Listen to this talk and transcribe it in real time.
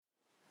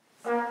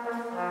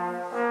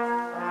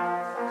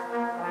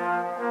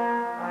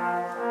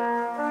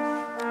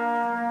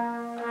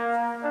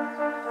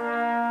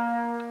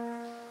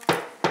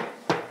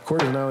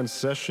is now in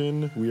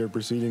session. We are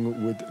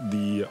proceeding with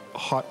the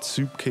hot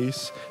soup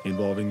case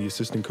involving the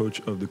assistant coach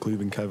of the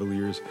Cleveland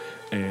Cavaliers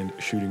and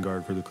shooting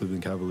guard for the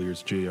Cleveland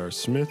Cavaliers, J.R.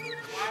 Smith.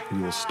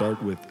 We will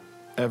start with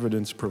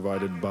evidence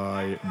provided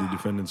by the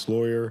defendant's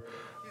lawyer,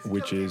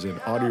 which is an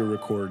audio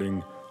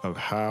recording of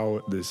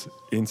how this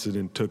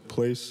incident took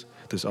place.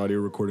 This audio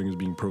recording is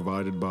being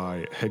provided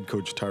by head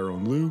coach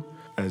Tyrone Lue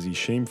as he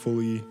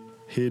shamefully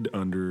hid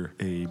under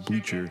a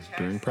bleacher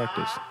during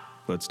practice.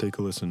 Let's take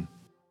a listen.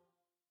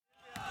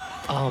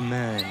 Oh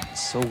man,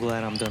 so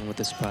glad I'm done with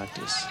this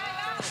practice.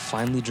 I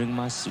finally drink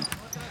my soup.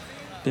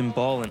 Been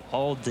balling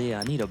all day.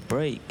 I need a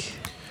break.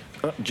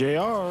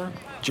 JR,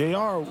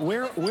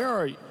 where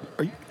are you?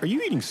 Are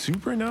you eating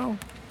soup right now?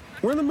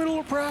 We're in the middle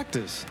of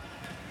practice.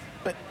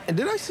 And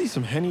did I see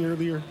some Henny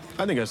earlier?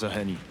 I think I saw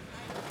Henny.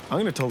 I'm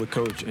gonna tell the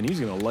coach, and he's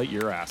gonna light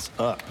your ass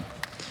up.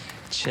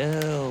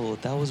 Chill.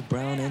 That was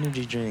brown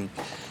energy drink.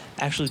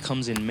 Actually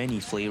comes in many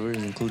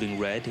flavors, including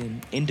red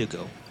and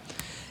indigo.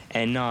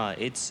 And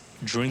it's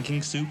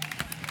drinking soup,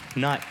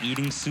 not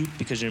eating soup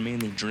because you're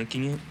mainly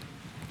drinking it.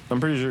 I'm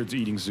pretty sure it's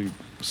eating soup.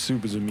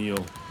 Soup is a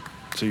meal,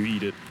 so you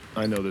eat it.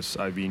 I know this.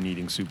 I've been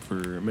eating soup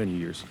for many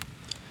years.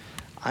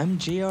 I'm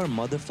JR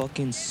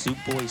motherfucking Soup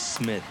Boy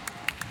Smith.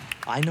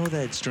 I know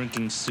that it's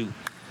drinking soup.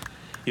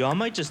 Yo, I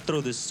might just throw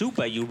this soup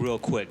at you real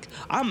quick.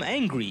 I'm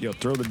angry. Yo,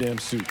 throw the damn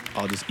soup.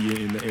 I'll just eat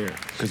it in the air,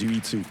 because you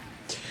eat soup.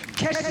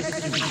 Catch the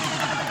soup.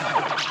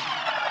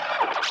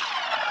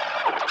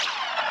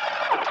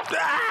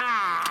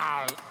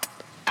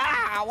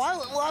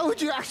 Why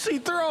would you actually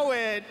throw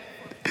it?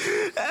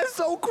 That's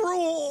so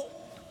cruel.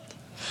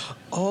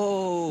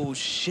 Oh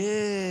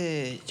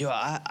shit! Yo,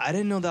 I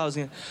didn't know that was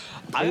gonna.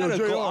 I gotta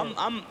go.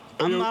 I'm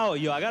out.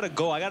 Yo, I gotta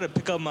go. I gotta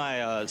pick up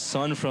my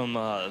son from the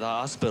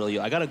hospital.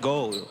 Yo, I gotta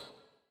go.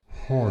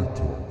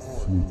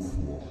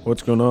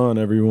 What's going on,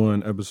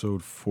 everyone?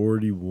 Episode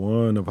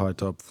 41 of High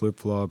Top Flip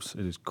Flops.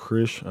 It is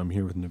Krish. I'm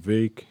here with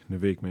Navek.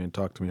 Navek, man,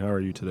 talk to me. How are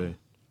you today?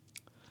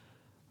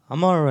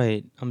 I'm all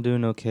right. I'm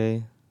doing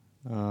okay.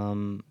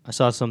 I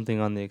saw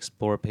something on the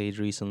Explore page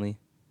recently.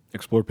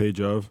 Explore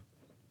page of?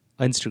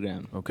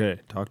 Instagram. Okay,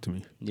 talk to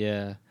me.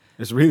 Yeah.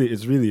 It's really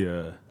just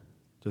a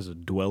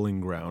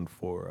dwelling ground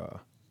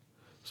for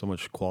so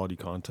much quality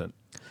content.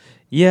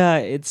 Yeah,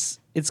 it's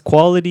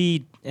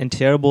quality and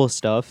terrible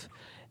stuff,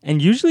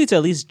 and usually it's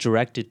at least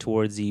directed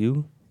towards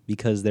you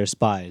because they're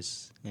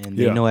spies and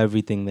they know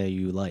everything that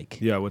you like.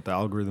 Yeah, with the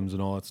algorithms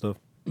and all that stuff.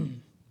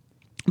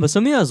 But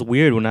something that was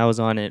weird when I was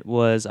on it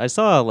was I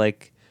saw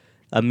like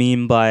a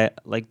meme by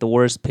like the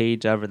worst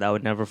page ever that I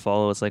would never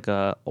follow. It's like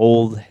a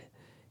old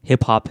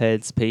hip hop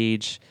heads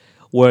page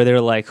where they're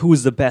like,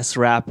 "Who's the best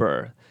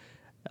rapper,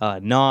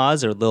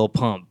 Nas or Lil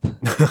Pump?"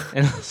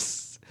 And I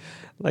was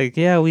like,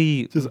 "Yeah,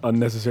 just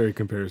unnecessary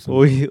comparison.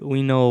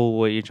 We know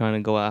what you're trying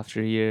to go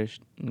after here.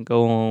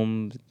 Go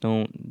home.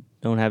 Don't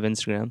have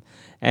Instagram."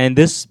 And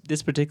this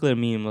particular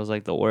meme was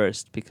like the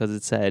worst because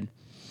it said,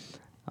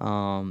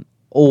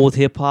 "Old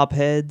hip hop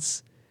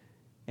heads."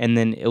 And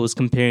then it was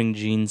comparing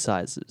jean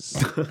sizes.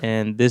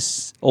 And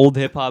this old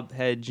hip-hop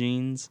head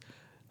jeans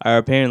are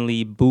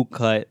apparently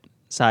bootcut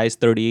size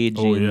 38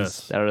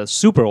 jeans that are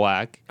super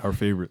whack. Our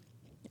favorite.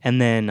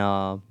 And then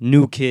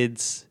new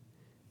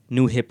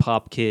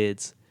hip-hop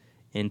kids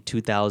in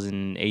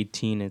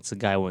 2018, it's a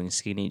guy wearing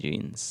skinny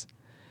jeans.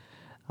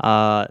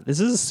 This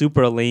is a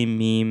super lame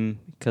meme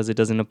because it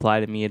doesn't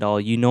apply to me at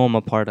all. You know I'm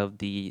a part of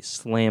the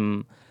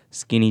slim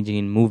skinny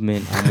jean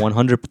movement. I'm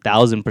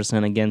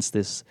 100,000% against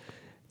this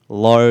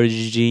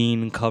large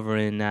jean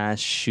covering ass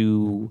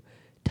shoe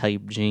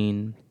type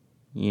jean.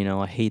 You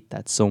know, I hate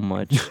that so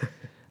much.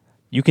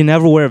 You can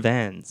never wear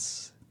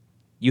Vans.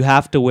 You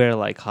have to wear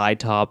like high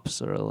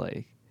tops or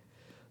like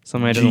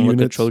something that doesn't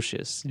look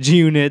atrocious.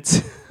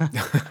 G-Units. Was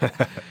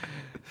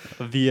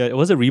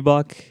it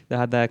Reebok that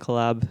had that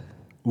collab?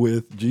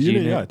 With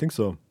G-Unit? Yeah, I think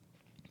so.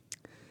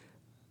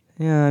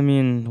 Yeah, I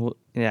mean,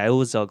 it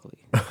was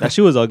ugly. That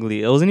shoe was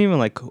ugly. It wasn't even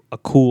like a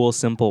cool,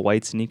 simple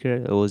white sneaker.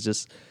 It was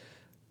just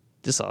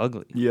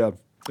ugly. Yeah,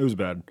 it was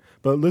bad.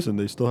 But listen,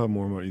 they still have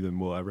more money than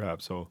we'll ever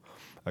have, so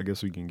I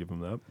guess we can give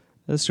them that.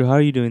 That's true. How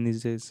are you doing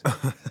these days?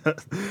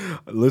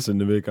 Listen,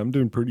 Navik, I'm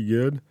doing pretty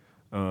good.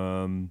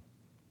 I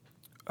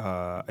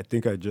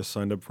think I just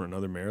signed up for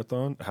another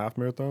half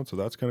marathon, so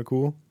that's kind of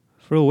cool.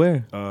 For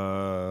where?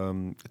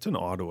 It's in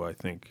Ottawa, I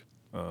think.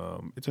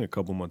 It's in a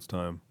couple months'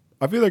 time.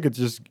 I feel like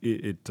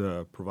it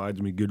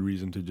provides me good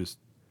reason to just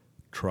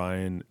try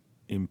and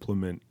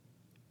implement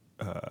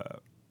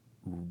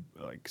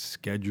like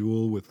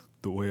schedule with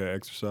the way I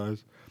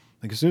exercise.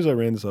 Like as soon as I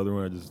ran this other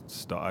one, I just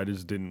stopped. I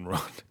just didn't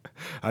run.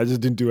 I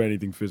just didn't do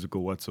anything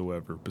physical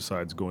whatsoever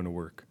besides going to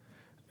work.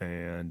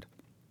 And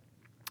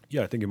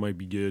yeah, I think it might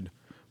be good.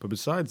 But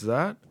besides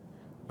that,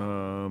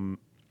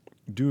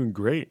 doing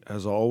great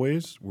as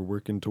always. We're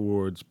working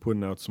towards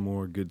putting out some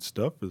more good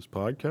stuff for this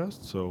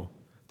podcast. So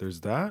there's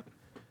that.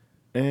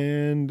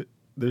 And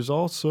there's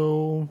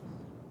also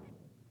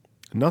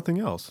nothing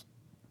else.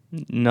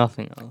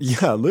 Nothing else.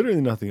 Yeah,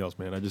 literally nothing else,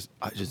 man.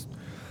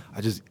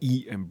 I just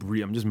eat and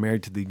breathe. I'm just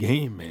married to the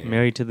game, man.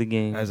 Married to the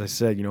game. As I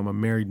said, I'm a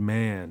married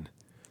man,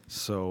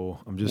 so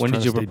I'm just When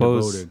trying did you to stay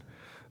propose? devoted.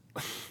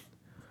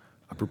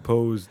 I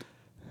proposed.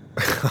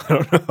 I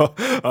don't know.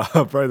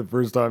 Probably the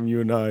first time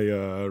you and I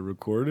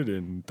recorded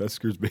in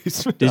Thesker's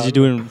basement. Did you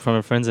do it in front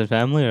of friends and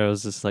family, or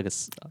was this like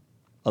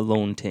a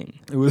lone thing?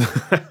 It was.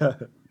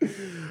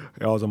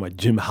 I was on my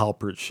Jim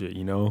Halpert shit,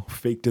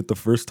 faked it the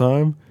first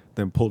time,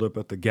 then pulled up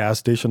at the gas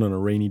station on a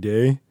rainy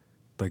day,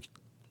 like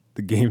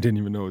the game didn't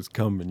even know it was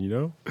coming,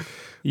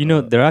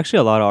 There are actually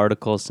a lot of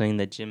articles saying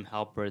that Jim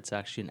Halpert's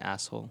actually an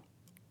asshole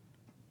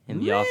in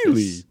the Really?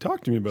 office.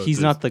 Talk to me about He's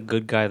this. not the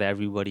good guy that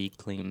everybody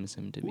claims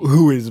him to be.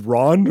 Who is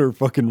Ron or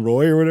fucking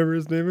Roy or whatever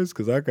his name is?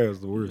 Because that guy was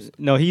the worst.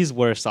 No, he's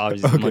worse,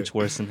 obviously, Okay. much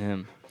worse than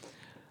him.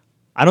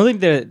 I don't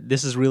think that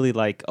this is really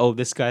like, oh,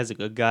 this guy's a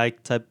good guy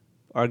type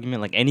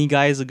argument. Like any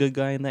guy is a good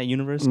guy in that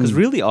universe. Because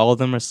really all of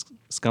them are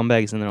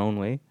scumbags in their own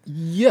way.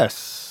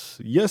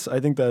 Yes, I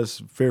think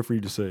that's fair for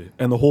you to say.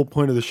 And the whole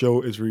point of the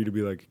show is for you to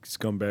be like,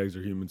 scumbags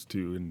are humans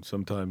too. And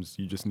sometimes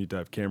you just need to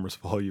have cameras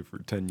follow you for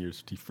 10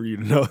 years for you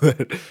to know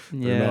that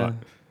they're not.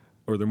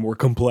 Or they're more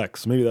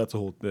complex. Maybe that's a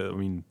whole,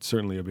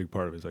 certainly a big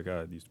part of it is like,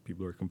 these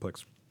people are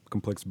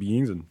complex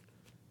beings and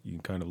you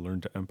can kind of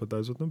learn to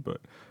empathize with them.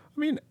 But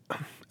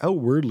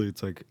outwardly,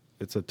 it's like,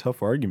 it's a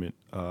tough argument.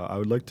 I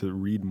would like to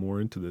read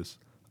more into this.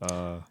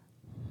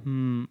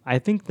 I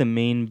think the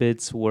main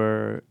bits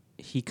were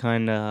he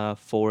kind of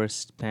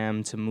forced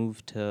Pam to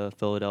move to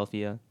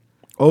Philadelphia.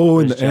 Oh,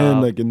 in His the end,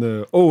 job. like in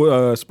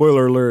the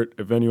spoiler alert!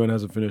 If anyone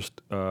hasn't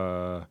finished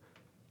The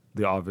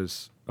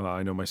Office,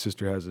 I know my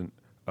sister hasn't.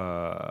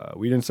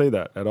 We didn't say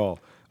that at all.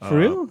 For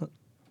real?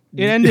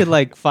 It ended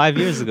like 5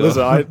 years ago.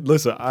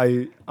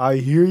 I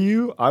hear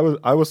you.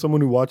 I was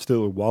someone who watched it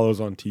while it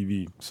was on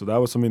TV, so that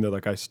was something that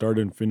like I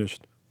started and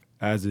finished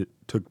as it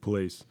took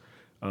place.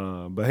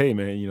 But hey,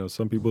 man,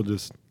 some people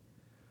just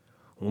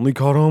only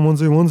caught on once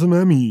they won some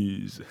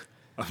Emmys.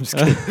 I'm just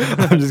kidding.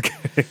 I'm just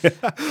kidding.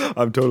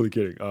 I'm totally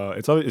kidding.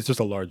 It's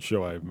just a large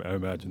show, I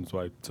imagine. That's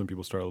why some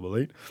people start a little bit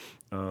late.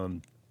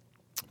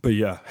 But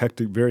yeah,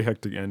 very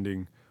hectic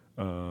ending.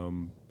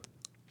 And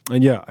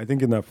yeah, I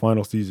think in that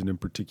final season in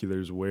particular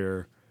is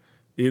where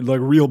it like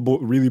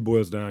really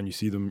boils down. You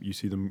see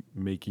them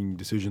making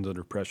decisions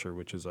under pressure,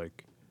 which is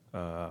like,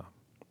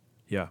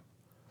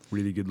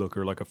 really good look,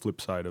 or like a flip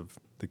side of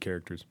the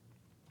characters.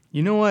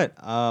 You know what?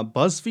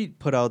 BuzzFeed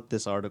put out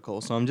this article,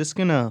 so I'm just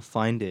going to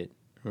find it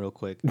real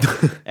quick.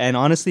 And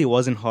honestly, it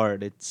wasn't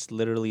hard. It's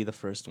literally the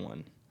first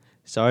one.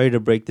 Sorry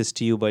to break this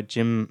to you, but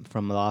Jim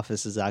from The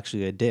Office is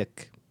actually a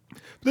dick.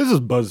 This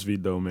is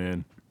BuzzFeed though,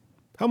 man.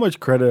 How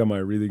much credit am I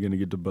really going to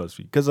get to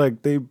BuzzFeed? Because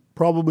like they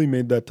probably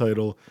made that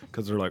title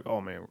because they're like,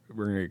 oh man,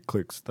 we're going to get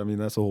clicks. I mean,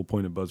 that's the whole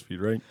point of BuzzFeed,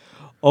 right?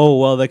 Oh,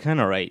 well, they're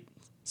kind of right.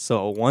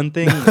 So one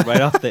thing right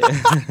off the...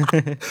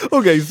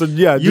 Okay, so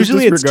yeah.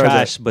 Usually it's disregard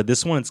trash, that. but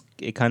this one,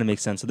 it kind of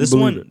makes sense. So this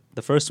Believe one, it.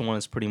 the first one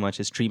is pretty much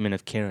his treatment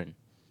of Karen.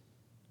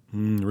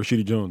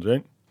 Rashida Jones,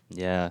 right?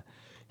 Yeah.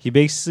 He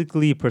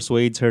basically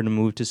persuades her to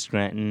move to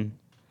Scranton.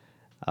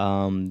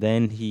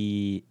 Then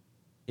he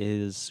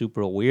is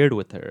super weird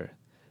with her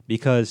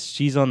because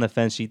she's on the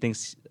fence. She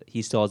thinks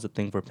he still has a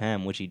thing for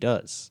Pam, which he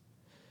does.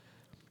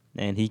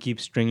 And he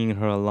keeps stringing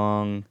her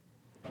along.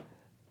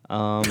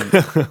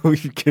 We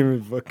came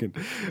in fucking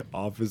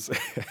office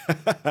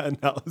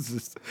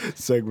analysis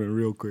segment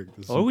real quick.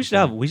 Or we should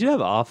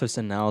have office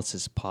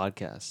analysis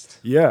podcast.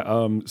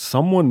 Yeah,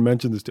 someone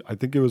mentioned this. I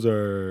think it was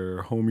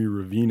our homie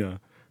Ravina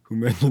who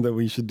mentioned that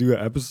we should do an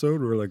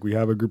episode where like we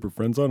have a group of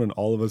friends on and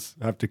all of us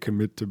have to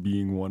commit to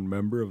being one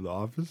member of the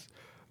office,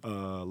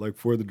 like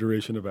for the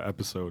duration of an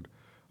episode.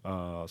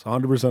 So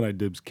 100% I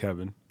dibs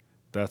Kevin.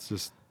 That's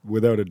just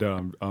without a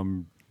doubt.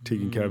 I'm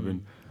taking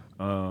Kevin.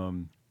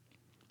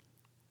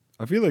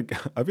 I feel like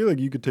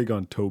you could take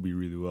on Toby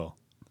really well.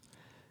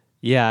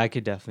 Yeah, I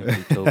could definitely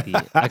do Toby.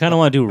 I kind of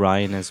want to do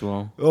Ryan as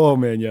well. Oh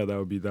man, yeah, that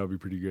would be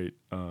pretty great.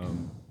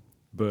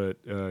 But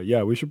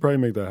yeah, we should probably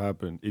make that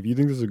happen. If you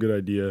think this is a good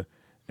idea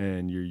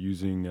and you're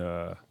using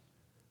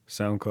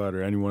SoundCloud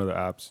or any one of the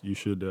apps, you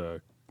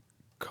should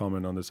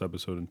comment on this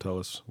episode and tell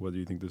us whether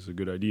you think this is a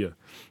good idea,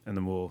 and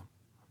then we'll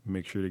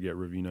make sure to get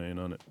Ravina in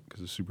on it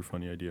because it's a super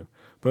funny idea.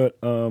 But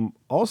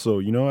also,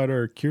 at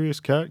our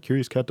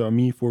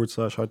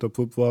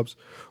curiouscat.me/hightopflipflops,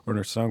 or on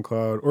our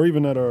SoundCloud, or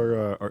even at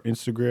our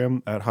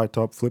Instagram at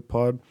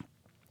hightopflippod,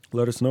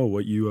 let us know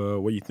what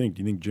you think.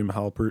 Do you think Jim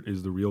Halpert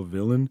is the real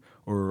villain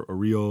or a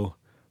real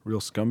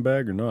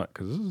scumbag or not?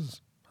 Because this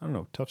is, I don't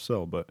know, tough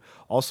sell, but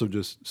also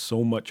just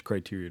so much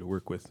criteria to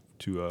work with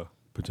to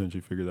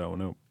potentially figure that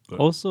one out. But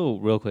Also,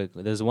 real quick,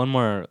 there's one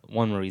more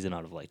reason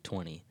out of like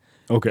 20.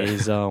 okay,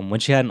 Is when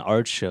she had an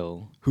art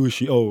show, who is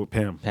she? Oh,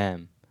 Pam.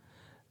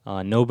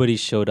 nobody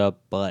showed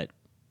up but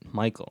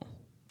Michael.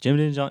 Jim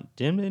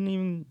didn't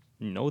even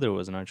know there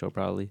was an art show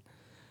probably,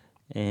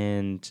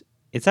 and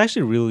it's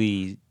actually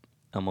really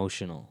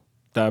emotional.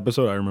 That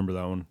episode, I remember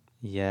that one.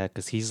 Yeah,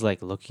 because he's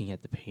like looking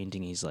at the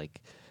painting. He's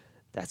like,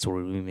 "That's where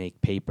we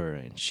make paper,"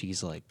 and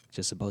she's like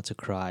just about to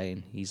cry,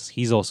 and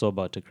he's also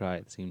about to cry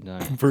at the same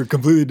time. For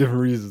completely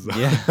different reasons.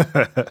 Yeah.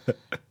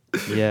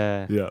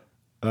 Yeah. Yeah,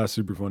 that's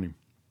super funny.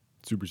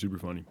 Super, super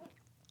funny.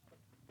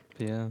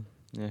 Yeah.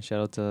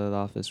 Shout out to The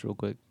Office real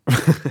quick.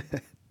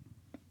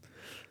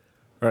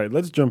 All right,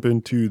 let's jump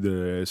into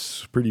the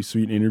pretty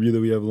sweet interview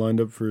that we have lined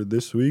up for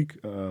this week.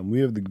 We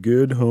have the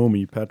good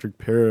homie, Patrick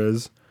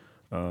Perez,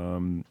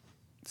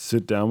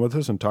 sit down with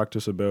us and talk to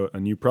us about a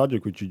new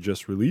project which he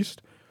just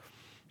released.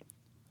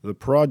 The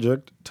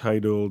project,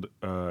 titled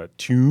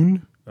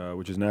TUNE,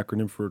 which is an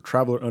acronym for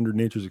Traveler Under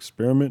Nature's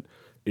Experiment,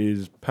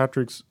 is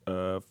Patrick's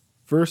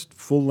first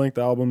full-length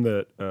album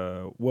that,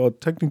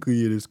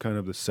 technically it is kind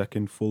of the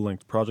second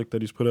full-length project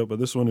that he's put out, but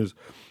this one is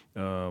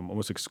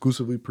almost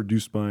exclusively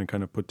produced by and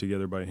kind of put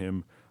together by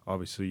him,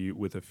 obviously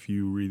with a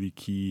few really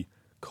key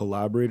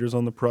collaborators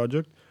on the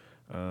project.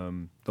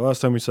 The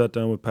last time we sat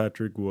down with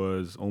Patrick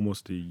was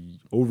almost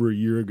over a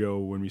year ago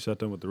when we sat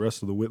down with the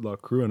rest of the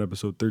Whitlock crew on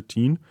episode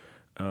 13,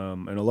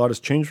 and a lot has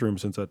changed for him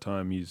since that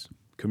time. He's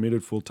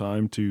committed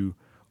full-time to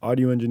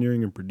audio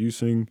engineering and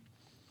producing,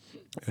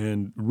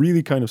 and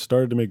really kind of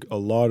started to make a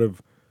lot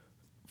of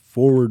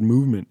forward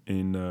movement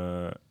in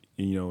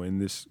in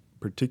this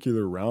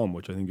particular realm,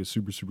 which I think is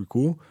super, super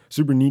cool.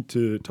 Super neat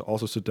to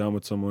also sit down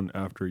with someone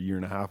after a year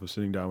and a half of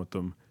sitting down with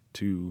them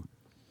to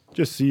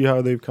just see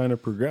how they've kind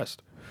of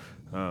progressed.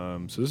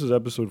 So this is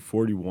episode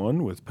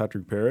 41 with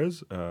Patrick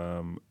Perez.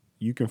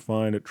 You can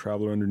find it,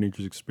 Traveler Under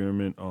Nature's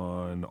Experiment,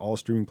 on all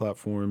streaming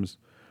platforms.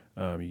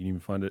 You can even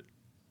find it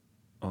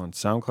on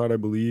SoundCloud, I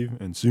believe,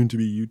 and soon to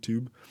be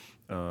YouTube.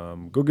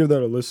 Go give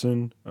that a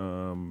listen.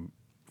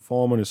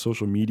 Follow him on his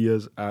social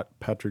medias at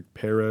Patrick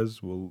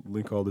Perez. We'll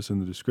link all this in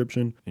the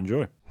description.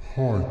 Enjoy.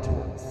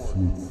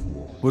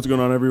 What's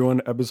going on,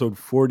 everyone? Episode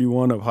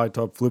 41 of High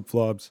Top Flip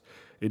Flops.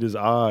 It is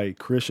I,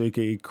 Chris,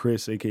 aka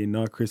Chris, aka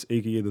Not Chris,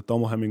 aka the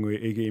Thummel Hemingway,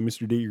 aka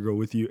Mr. Date Your Girl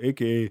With You,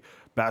 aka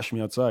Bash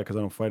Me Outside because I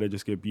don't fight, I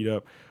just get beat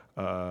up,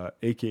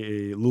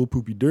 aka Lil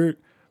Poopy Dirt,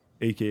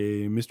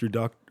 aka Mr.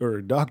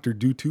 Dr.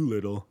 Do Too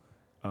Little.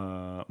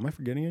 Am I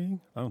forgetting anything?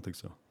 I don't think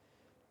so.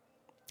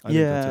 I think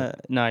that's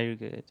it. Nah, you're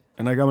good.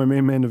 And I got my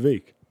main man,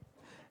 Navake.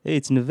 Hey,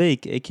 it's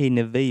Navake, aka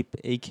Navape,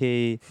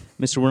 aka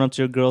Mr. Run Up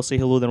to Your Girl, Say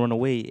Hello, Then Run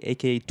Away,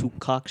 aka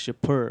Tukak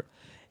Shapur,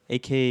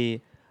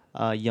 aka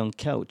Young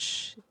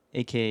Couch,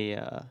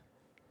 aka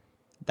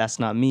That's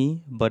Not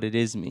Me, But It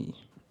Is Me.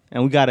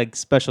 And we got a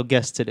special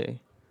guest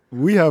today.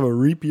 We have a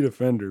repeat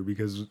offender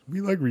because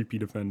we like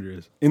repeat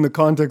offenders in the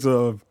context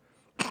of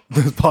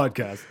this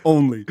podcast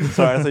only.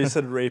 Sorry, I thought you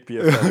said rapey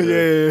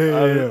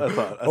offender. Yeah. I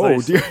thought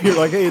Oh, dear. You're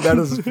like, hey, that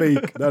is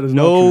fake. That is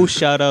No not true.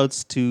 shout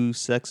outs to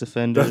sex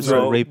offenders That's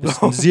or right. rapists.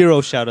 No.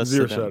 Zero shout outs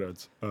Zero to them. shout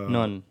outs.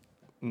 None.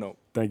 No.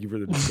 Thank you for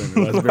the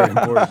disclaimer. That's very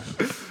important.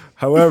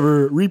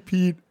 However,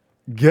 repeat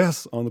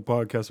guests on the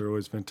podcast are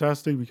always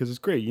fantastic because it's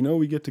great. You know,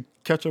 we get to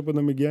catch up with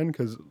them again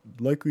because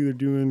likely they're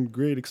doing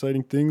great,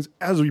 exciting things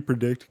as we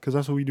predict because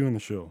that's what we do on the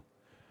show.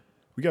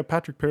 We got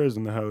Patrick Perez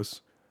in the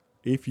house.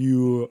 If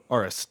you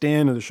are a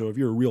stan of the show, if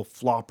you're a real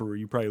flopper,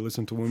 you probably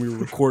listened to when we were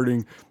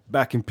recording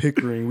back in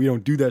Pickering. We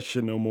don't do that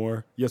shit no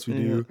more. Yes, we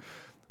do.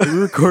 We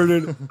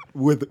recorded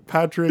with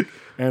Patrick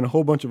and a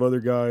whole bunch of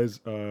other guys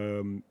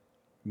known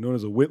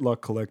as a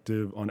Whitlock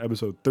Collective on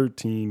episode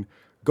 13.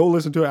 Go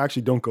listen to it.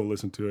 Actually, don't go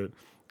listen to it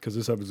because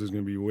this episode is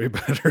going to be way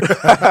better.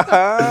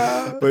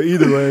 But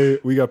either way,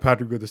 we got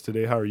Patrick with us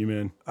today. How are you,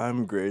 man?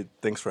 I'm great.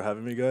 Thanks for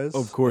having me, guys.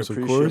 Of course, I of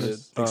appreciate course. it.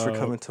 Thanks for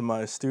coming to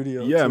my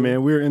studio. Yeah, too.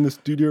 man. We're in the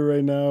studio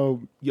right now.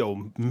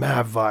 Yo,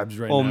 mad vibes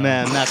right now. Oh,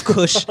 man, that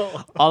kush.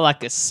 All I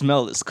can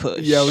smell is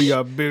kush. Yeah, we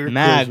got bigger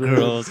mad kush, right?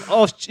 girls.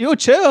 Oh, yo,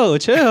 chill.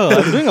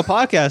 I'm doing a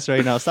podcast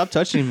right now. Stop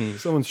touching me.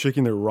 Someone's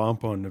shaking their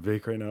romp on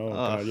Navake right now. Oh,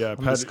 God. Yeah,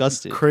 I'm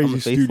disgusted. Crazy I'm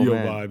a faithful studio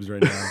man. vibes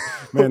right now.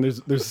 Man,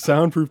 there's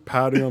soundproof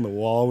padding on the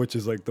wall, which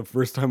is like the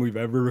first time we've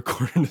ever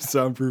recorded in a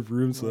soundproof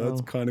room, so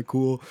that's kind of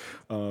cool.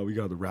 We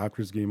got the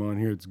Raptors game on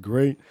here. It's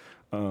great.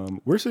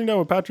 We're sitting down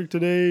with Patrick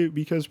today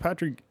because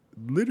Patrick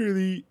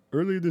literally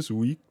earlier this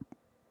week,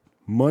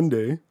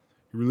 Monday,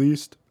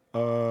 released,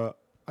 I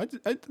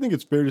think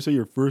it's fair to say,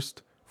 your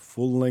first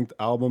full-length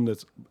album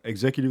that's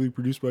executively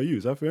produced by you.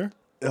 Is that fair?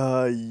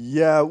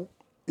 Yeah.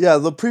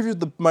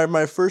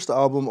 My first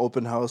album,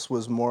 Open House,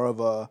 was more of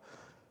a.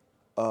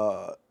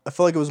 I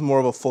felt like it was more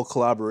of a full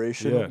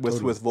collaboration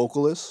with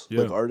vocalists,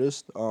 like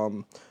artists.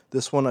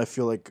 This one, I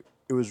feel like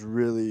it was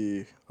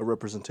really a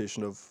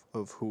representation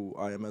of who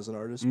I am as an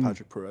artist,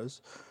 Patrick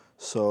Perez.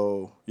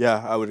 So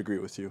yeah, I would agree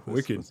with you.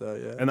 Wicked. With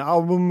that, yeah. An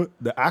album,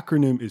 the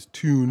acronym is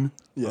TUNE.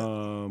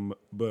 Yeah.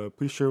 But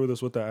please share with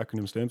us what that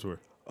acronym stands for.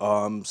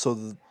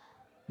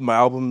 My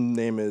album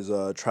name is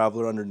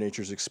Traveler Under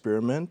Nature's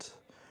Experiment,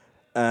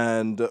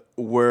 and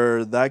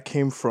where that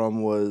came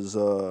from was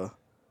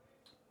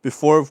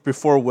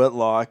before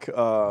Whitlock.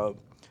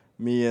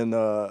 Me and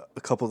a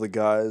couple of the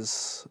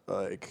guys,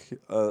 like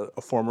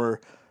a former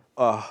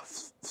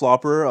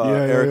flopper,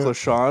 Eric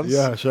LaChance.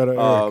 Yeah, shout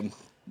out Eric.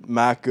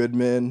 Matt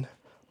Goodman,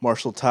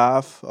 Marshall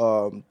Taff.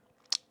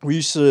 We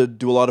used to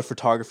do a lot of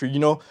photography. You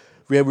know,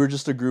 we were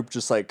just a group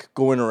just like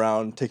going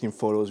around taking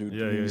photos. We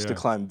used to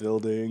climb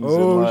buildings.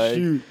 Oh, and, like,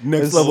 shoot.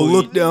 Next level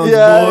look downs, boy.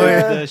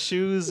 The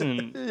shoes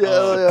and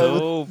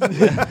dope.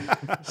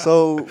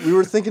 So we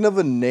were thinking of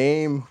a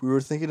name.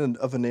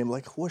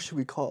 Like, what should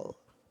we call?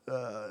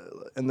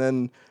 And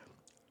then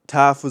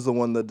Taff was the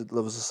one that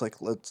was just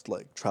like, let's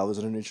like Travelers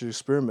in a Nature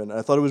Experiment. And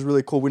I thought it was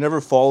really cool. We never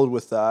followed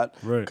with that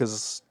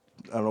because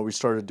I don't know. We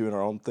started doing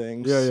our own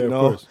things. Yeah, you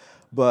know? Of course.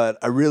 But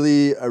I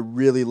really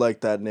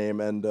liked that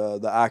name, and the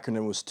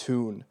acronym was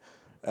Tune,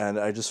 and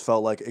I just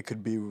felt like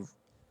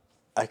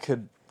I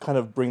could kind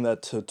of bring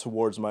that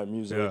towards my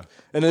music,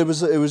 and it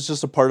was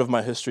just a part of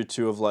my history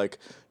too, of like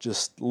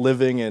just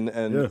living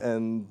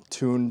and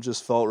Tune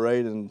just felt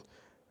right, and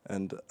I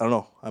don't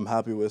know, I'm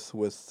happy with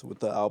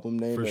the album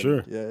name. For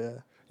sure. Yeah.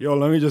 Yo,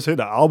 let me just say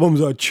the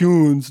albums are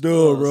tuned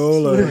still,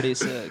 bro. Like, pretty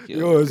sick.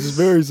 Yo, it's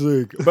very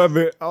sick.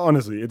 But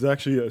honestly, it's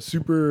actually a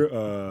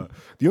super.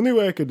 The only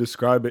way I could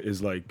describe it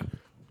is like,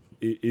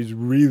 it is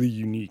really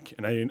unique,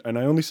 and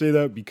I only say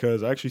that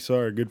because I actually saw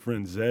our good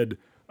friend Zed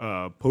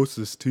post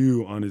this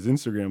too on his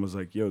Instagram. I was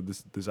like, yo,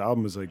 this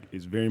album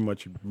is very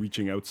much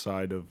reaching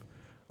outside of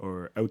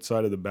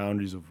the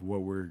boundaries of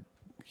what we're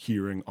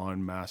hearing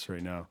en masse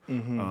right now.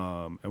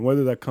 And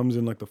whether that comes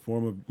in like the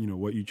form of, you know,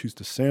 what you choose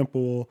to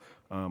sample,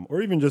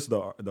 or even just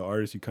the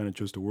artist you kind of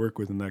chose to work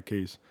with in that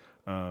case.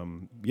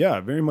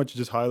 Very much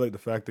just highlight the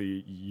fact that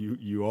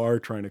you are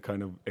trying to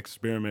kind of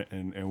experiment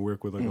and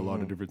work with like a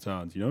lot of different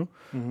sounds, you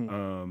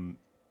know?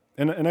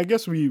 And I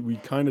guess we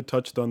kind of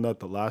touched on that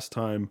the last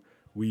time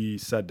we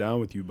sat down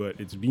with you, but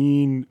it's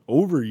been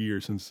over a year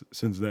since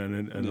then,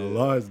 and a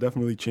lot has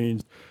definitely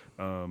changed.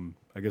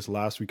 I guess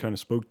last we kind of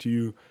spoke to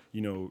you,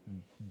 you know,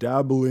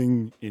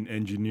 dabbling in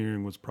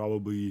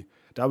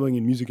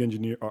music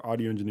engineer or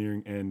audio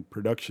engineering and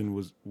production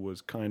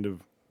was kind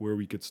of where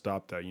we could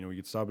stop that. You know, we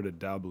could stop it at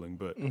dabbling,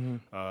 but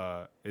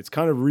it's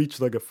kind of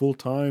reached like a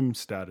full-time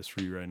status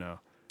for you right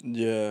now.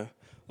 Yeah.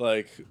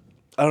 Like,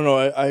 I don't know.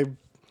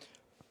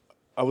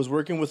 I was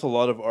working with a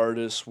lot of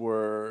artists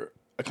where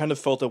I kind of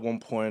felt at one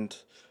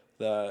point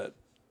that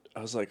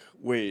I was like,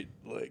 wait,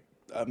 like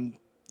I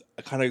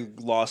kind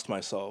of lost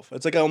myself.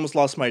 It's like I almost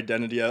lost my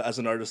identity as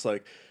an artist.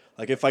 Like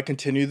if I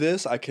continue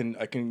this, I can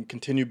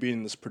continue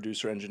being this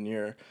producer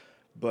engineer,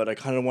 but I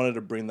kind of wanted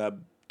to bring that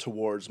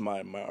towards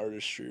my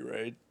artistry,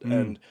 right?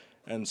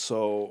 And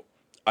so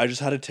I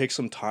just had to take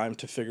some time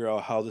to figure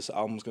out how this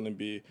album's gonna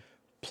be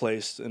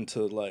placed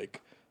into like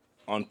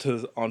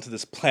onto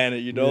this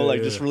planet, you know,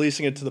 just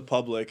releasing it to the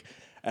public.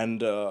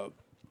 And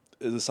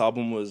this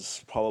album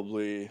was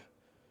probably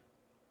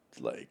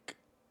like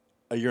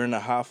a year and a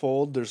half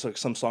old. There's like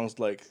some songs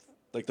like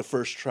the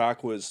first track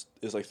is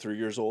like 3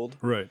 years old.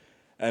 Right.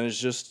 And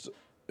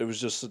it was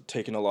just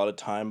taking a lot of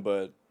time,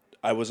 but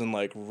I wasn't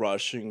like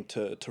rushing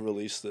to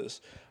release this.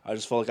 I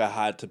just felt like I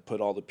had to put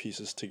all the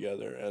pieces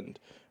together, and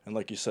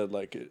like you said,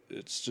 like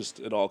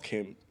it all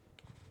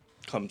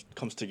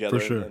comes together.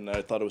 For sure. And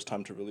I thought it was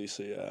time to release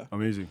it. Yeah.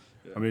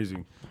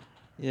 Amazing.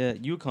 Yeah,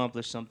 you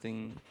accomplished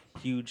something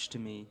huge to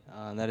me,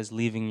 and that is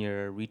leaving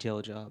your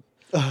retail job.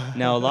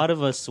 Now, a lot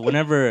of us,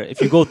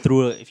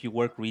 if you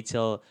work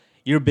retail,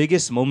 your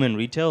biggest moment in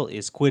retail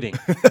is quitting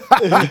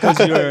because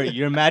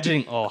you're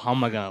imagining, oh, how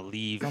am I gonna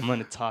leave? I'm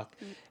gonna talk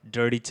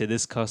dirty to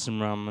this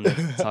customer. I'm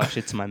gonna talk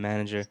shit to my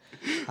manager.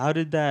 How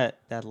did that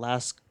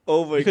last?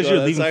 Oh my because god,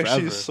 you're leaving that's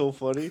actually forever. so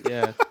funny.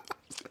 Yeah.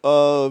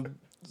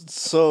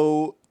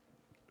 So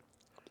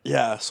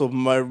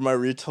my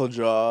retail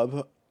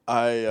job,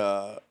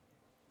 I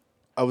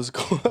was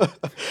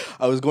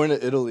going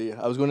to Italy.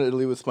 I was going to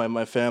Italy with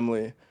my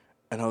family.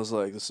 And I was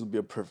like, this would be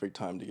a perfect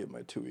time to get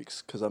my 2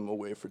 weeks because I'm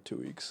away for 2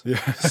 weeks.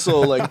 Yeah. So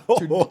like,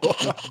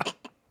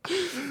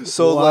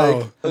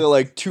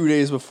 like 2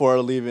 days before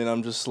leaving,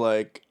 I'm just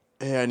like,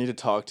 hey, I need to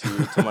talk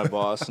to my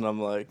boss. And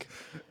I'm like,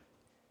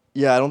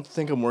 yeah, I don't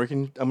think I'm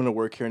going to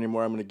work here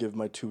anymore. I'm going to give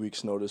my 2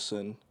 weeks notice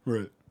in.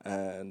 Right.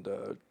 And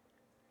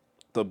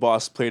the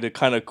boss played it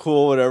kind of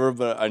cool, whatever,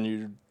 but I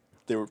knew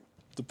the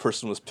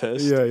person was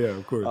pissed. Yeah,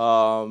 of course.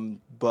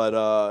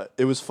 But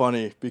it was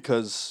funny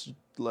because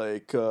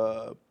like,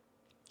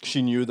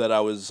 she knew that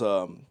I was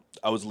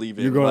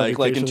leaving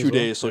like in 2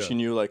 days, so she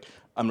knew like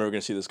I'm never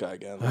gonna see this guy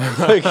again.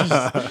 Like,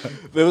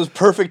 it was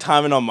perfect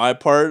timing on my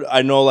part.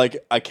 I know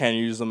like I can't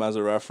use them as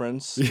a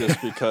reference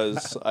just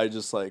because I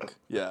just like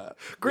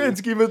Grand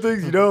scheme of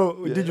things, you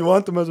know. Did you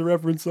want them as a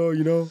reference though?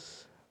 You know.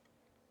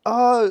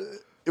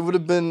 It would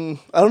have been.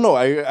 I don't know.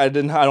 I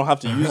don't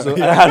have to use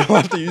them. I don't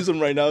have to use them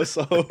right now.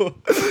 So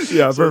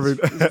yeah,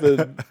 perfect.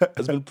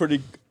 It's been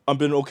pretty. I've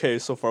been okay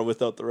so far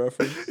without the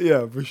reference.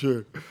 Yeah, for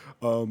sure.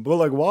 But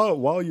like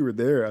while you were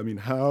there, I mean,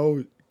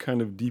 how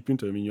kind of deep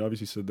into it? I mean, you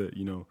obviously said that,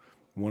 you know,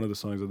 one of the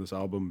songs of this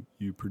album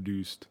you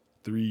produced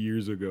 3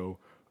 years ago.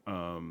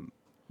 You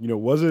know,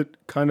 was it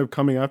kind of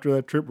coming after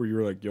that trip where you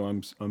were like, yo,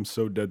 I'm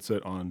so dead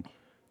set on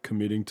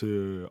committing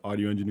to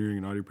audio engineering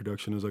and audio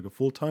production as like a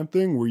full-time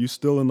thing? Were you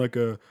still in like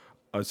a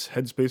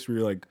headspace where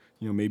you're like,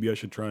 you know, maybe I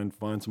should try and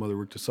find some other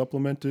work to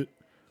supplement it?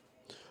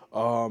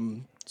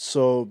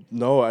 So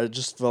no, I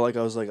just felt like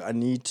I was like, I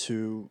need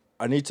to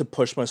I need to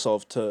push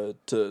myself to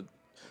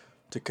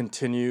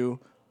continue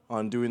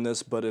on doing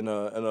this, but in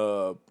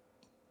a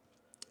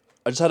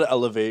I just had to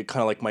elevate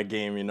kind of like my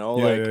game, you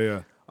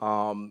know?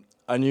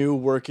 I knew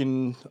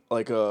working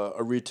like a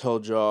retail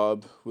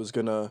job was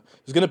gonna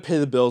pay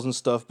the bills and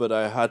stuff, but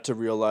I had to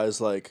realize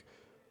like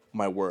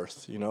my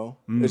worth, you know?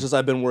 It's just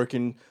I've been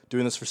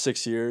doing this for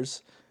 6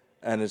 years,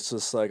 and it's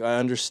just like I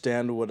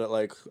understand what it,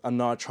 like I'm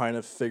not trying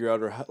to figure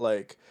out or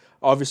like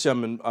obviously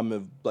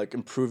I'm like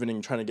improving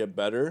and trying to get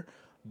better,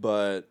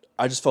 but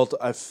I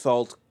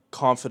felt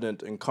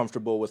confident and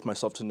comfortable with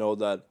myself to know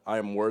that I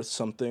am worth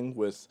something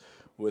with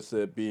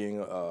it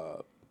being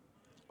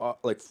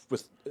like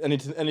with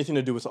anything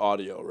to do with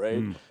audio,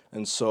 right?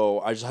 And so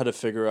I just had to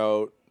figure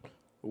out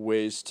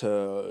ways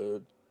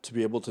to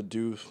be able to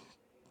do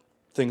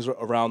things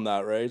around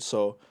that, right?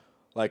 So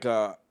like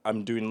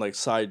I'm doing like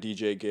side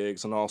DJ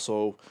gigs, and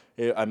also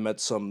I met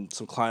some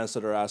clients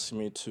that are asking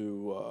me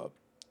to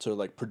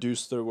like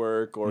produce their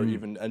work or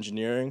even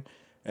engineering,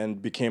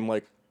 and became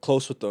like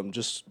close with them,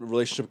 just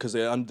relationship, because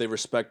they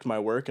respect my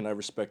work and I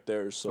respect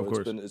theirs. So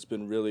it's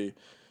been really,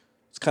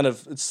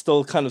 it's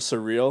still kind of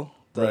surreal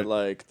that right.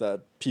 like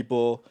that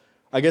people,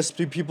 I guess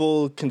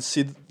people can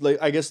see, like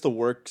I guess the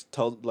work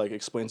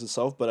explains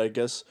itself, but I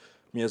guess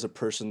me as a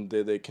person,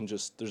 they can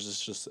just, there's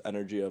just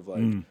energy of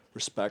like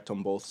respect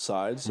on both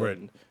sides, right.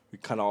 and we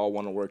kind of all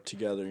want to work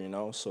together, you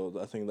know. So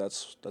I think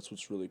that's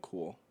what's really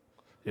cool.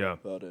 Yeah.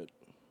 About it.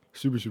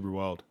 Super, super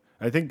wild.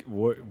 I think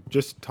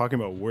just talking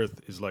about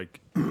worth is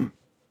like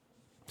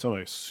something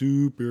like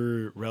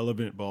super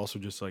relevant, but also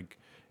just like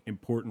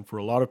important for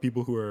a lot of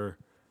people who are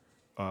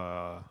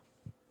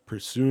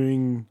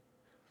pursuing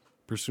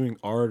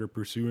art or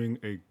pursuing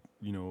a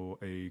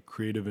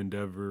creative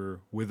endeavor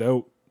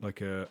without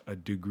like a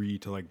degree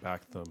to like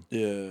back them.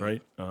 Yeah.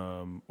 Right.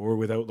 Or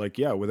without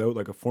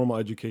a formal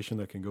education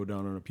that can go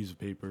down on a piece of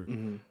paper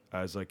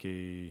as like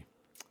a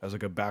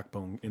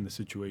backbone in the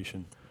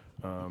situation.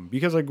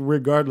 Because like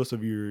regardless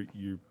of your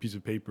piece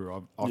of paper,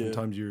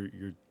 oftentimes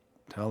your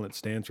talent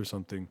stands for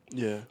something.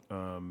 Yeah.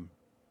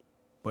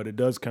 But it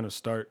does kind of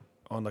start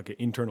on like an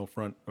internal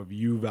front of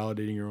you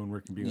validating your own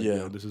work and being like,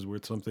 yo, this is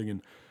worth something.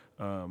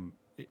 And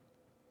it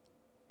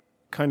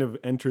kind of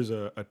enters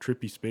a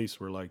trippy space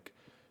where like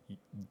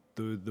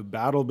the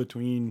battle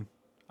between,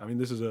 I mean,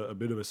 this is a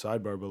bit of a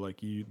sidebar, but like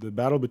the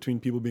battle between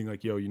people being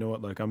like, yo, you know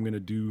what, like I'm going to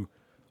do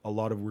a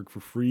lot of work for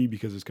free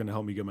because it's going to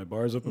help me get my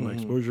bars up and my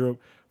exposure up,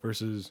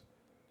 versus,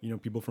 you know,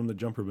 people from the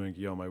jumper bank,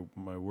 yo,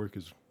 my work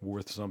is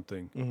worth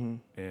something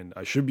and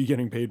I should be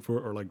getting paid for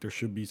it, or like there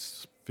should be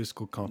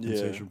fiscal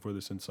compensation for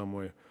this in some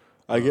way.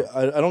 I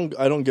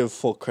don't give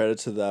full credit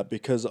to that,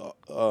 because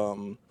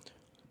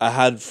I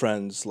had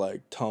friends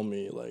like tell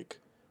me like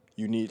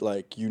you need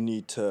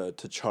to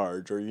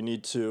charge, or you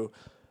need to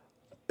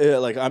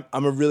like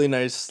I'm a really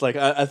nice, like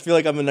I feel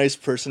like I'm a nice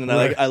person, and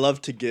I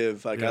love to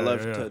give, like I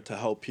love to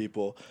help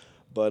people,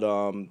 but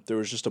there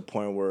was just a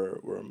point where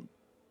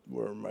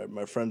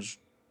my friends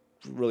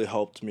really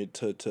helped me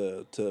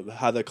to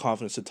have that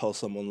confidence to tell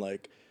someone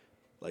like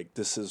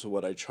this is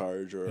what I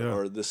charge,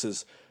 or this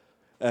is,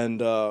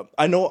 and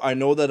I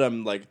know that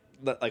I'm like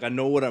I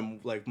know what I'm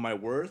like my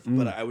worth,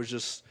 but I was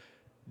just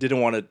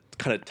didn't want to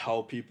kind of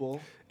tell people.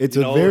 It's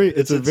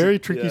a very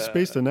tricky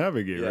space to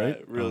navigate,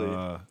 right?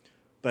 Really.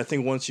 But I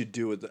think once you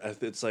do it,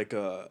 it's like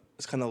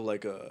it's kind of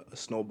like a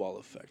snowball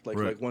effect.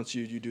 Like once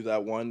you do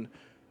that one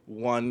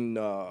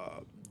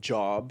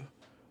job,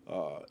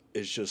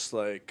 it's just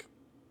like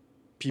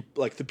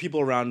the people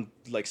around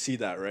like see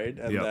that, right?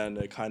 And then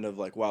it kind of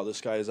like, wow,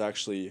 this guy is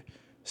actually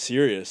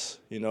serious,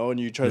 you know. And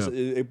you try to,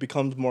 it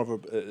becomes more of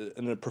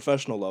a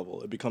professional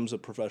level. It becomes a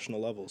professional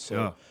level.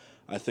 So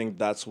I think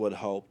that's what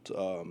helped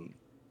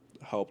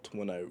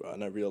when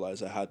I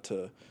realized I had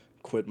to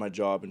quit my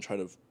job and try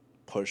to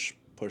push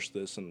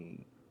this,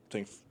 and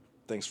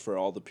thanks for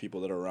all the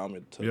people that are around me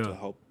to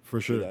help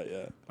for sure. Do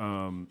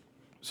that,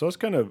 So let's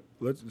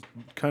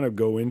kind of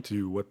go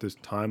into what this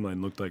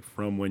timeline looked like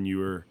from when you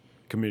were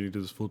committed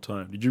to this full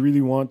time. Did you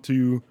really want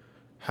to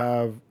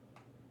have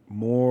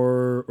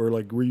more, or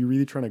like were you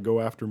really trying to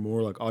go after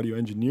more like audio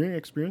engineering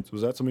experience?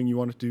 Was that something you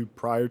wanted to do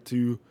prior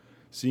to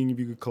seeing if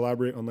you could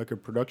collaborate on like a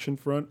production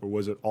front, or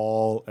was it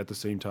all at the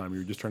same time? You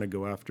were just trying to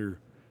go after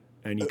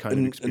any kind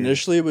of experience?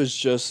 Initially, it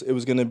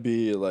was gonna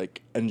be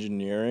like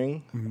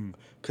engineering,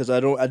 because I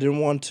didn't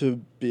want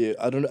to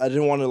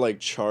like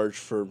charge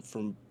for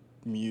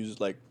music,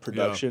 like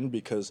production,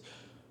 because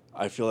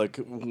I feel like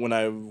when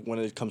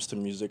it comes to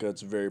music,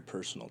 it's very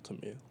personal to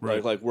me.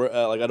 Right. Like we're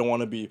like I don't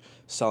want to be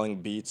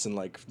selling beats and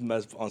like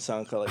mess on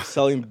SoundCloud, like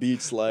selling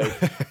beats like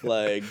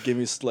give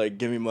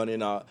me money,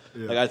 not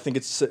like I think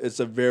it's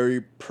a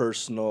very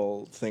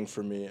personal thing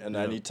for me, and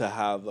I need to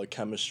have a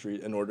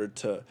chemistry in order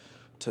to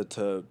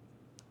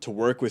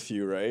work with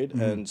you, right?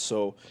 And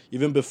so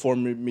even before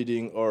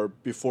meeting or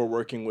before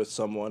working with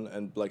someone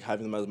and like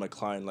having them as my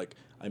client, like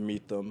I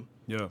meet them,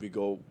 we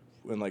go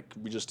and like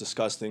we just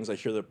discuss things. I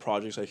hear their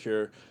projects, I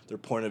hear their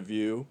point of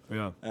view,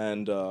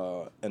 and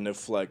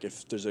if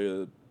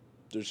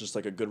there's just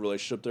like a good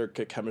relationship there,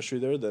 chemistry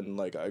there, then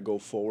like I go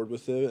forward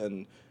with it,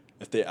 and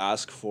if they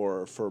ask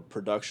for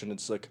production,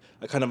 it's like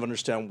I kind of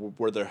understand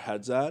where their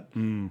head's at,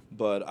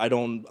 but I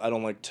don't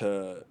like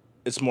to.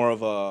 It's more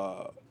of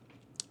a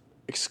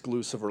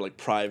exclusive or like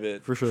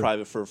private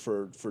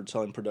for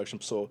selling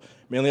production. So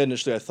mainly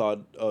initially I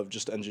thought of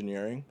just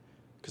engineering,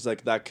 because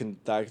like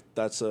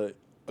that's a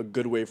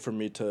good way for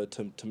me to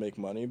make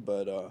money,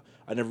 but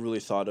I never really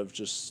thought of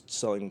just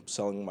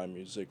selling my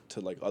music to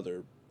like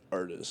other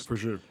artists. For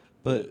sure.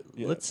 But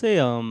let's say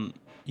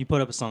you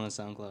put up a song on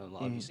SoundCloud,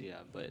 obviously,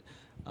 but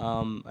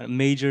a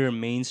major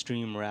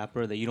mainstream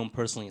rapper that you don't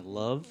personally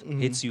love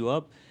hits you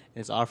up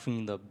and is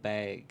offering the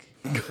bag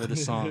for the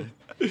song,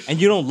 and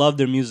you don't love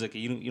their music,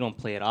 you don't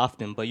play it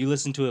often, but you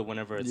listen to it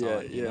whenever it's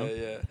on.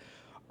 You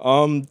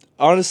know?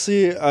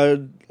 Honestly,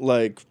 I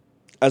like.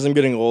 As I'm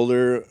getting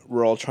older,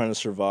 we're all trying to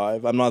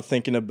survive. I'm not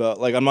trying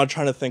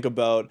to think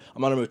about.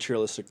 I'm not a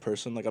materialistic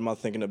person. Like I'm not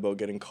thinking about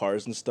getting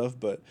cars and stuff,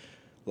 but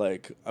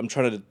like I'm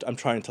trying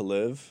to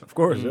live. Of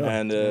course, yeah.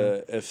 And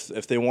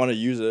if they want to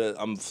use it,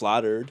 I'm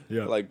flattered.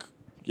 Yeah. Like,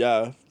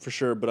 yeah, for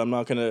sure. But I'm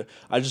not gonna.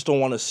 I just don't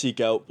want to seek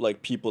out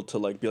like people to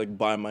like be like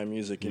buy my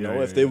music. You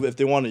know, if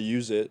they want to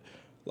use it,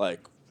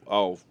 like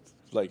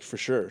like for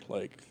sure,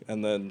 like,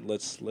 and then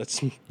let's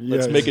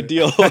make a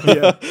deal.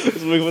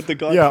 Let's make with the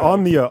contract.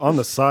 Yeah, on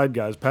the side,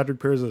 guys, Patrick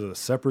Perez has a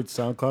separate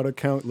SoundCloud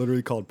account,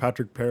 literally called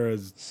Patrick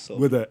Perez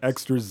with an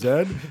extra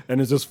Z,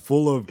 and it's just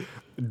full of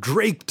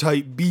Drake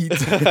type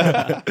beats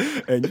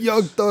and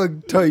Young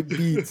Thug type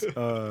beats.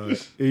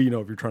 If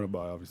you're trying to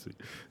buy, obviously.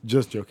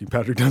 Just joking.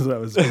 Patrick doesn't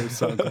have his own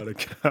SoundCloud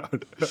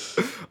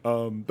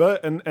account.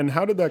 But and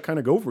how did that kind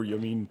of go for you? I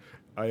mean,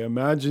 I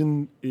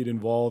imagine it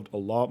involved a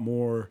lot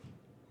more,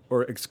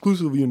 or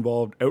exclusively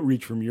involved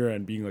outreach from your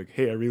end, being like,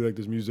 hey, I really like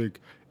this music.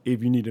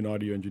 If you need an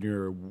audio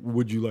engineer,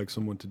 would you like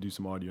someone to do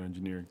some audio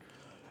engineering?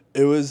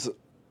 It was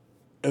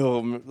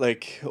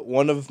like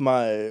one of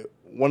my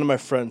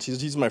friends,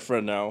 he's my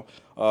friend now.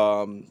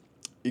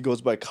 He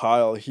goes by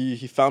Kyle.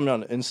 He found me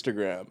on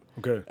Instagram.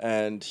 Okay.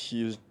 And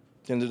he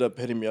ended up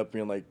hitting me up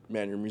being like,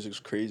 man, your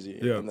music's crazy.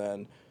 Yeah. And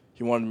then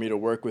he wanted me to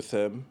work with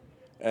him.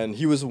 And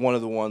he was one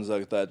of the ones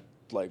that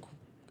like,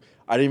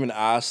 I didn't even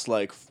ask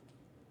like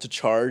to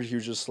charge. He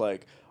was just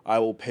like, I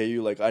will pay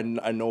you. Like I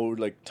know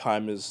like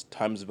time is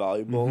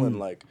valuable, and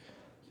like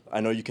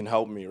I know you can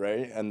help me,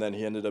 right? And then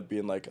he ended up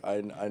being like,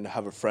 I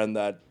have a friend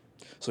that,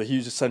 so he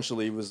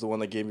was the one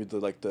that gave me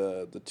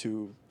the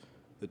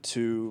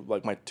two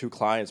like my two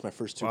clients, my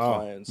first two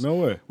clients. No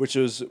way. Which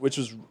was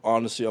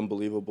honestly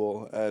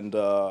unbelievable.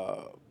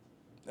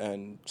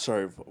 And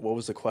sorry, what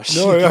was the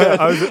question? No,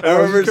 I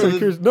was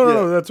curious.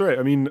 No, that's right.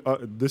 I mean,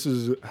 this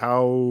is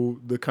how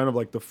the kind of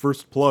like the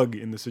first plug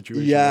in the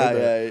situation.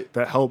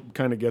 That helped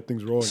kind of get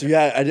things rolling. So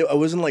I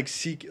wasn't like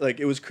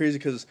it was crazy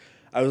because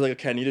I was like,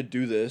 okay, I need to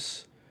do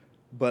this,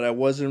 but I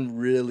wasn't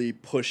really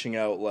pushing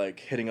out like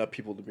hitting up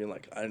people to be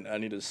like, I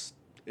need to.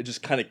 It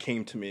just kind of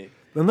came to me.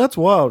 And that's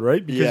wild,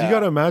 right? Because you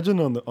got to imagine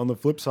on the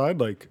flip side,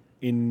 like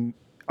in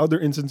other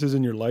instances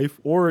in your life,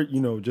 or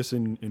just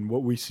in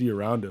what we see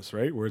around us,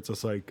 right, where it's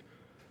just like,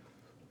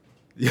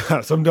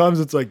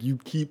 sometimes it's like you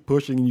keep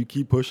pushing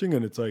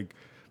and it's like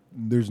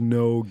there's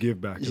no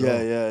give back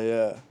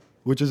at all.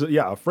 Which is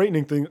a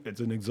frightening thing. It's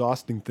an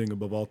exhausting thing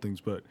above all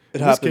things, but it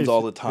happens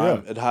all the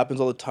time. It happens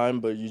all the time,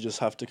 but you just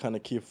have to kind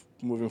of keep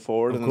moving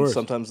forward. And then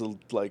sometimes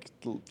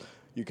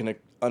you can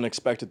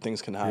unexpected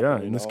things can happen. Yeah,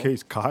 in this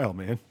case, Kyle,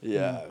 man.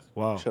 Yeah.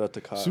 Wow. Shout out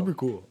to Kyle. Super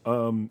cool.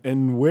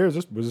 And where is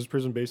this? Was this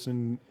person based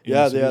in?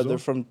 They're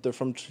from.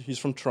 He's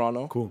from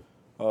Toronto. Cool.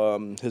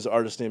 His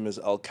artist name is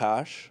El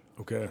Cash.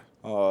 Okay.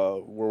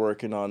 We're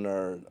working on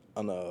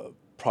a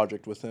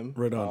project with him.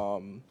 Right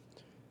on.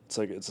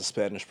 It's a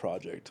Spanish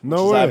project.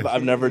 No way.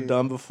 I've never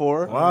done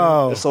before.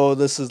 Wow. So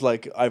this is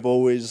like I've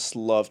always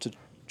loved to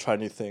try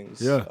new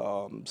things. Yeah.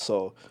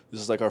 So this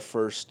is like our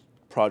first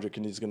project,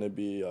 and he's gonna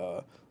be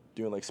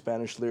doing like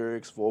Spanish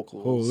lyrics,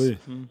 vocals. Holy.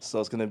 So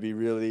it's gonna be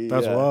really.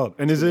 That's wild.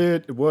 And is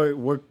it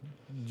what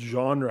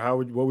genre?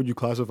 What would you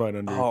classify it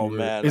under? Oh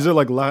man. Is it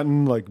like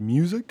Latin like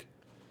music?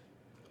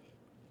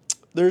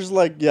 There's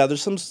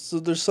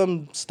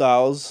some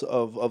styles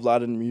of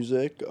Latin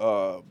music,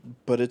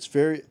 but it's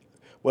very.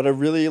 What I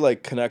really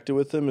like connected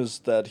with him is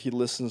that he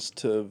listens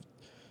to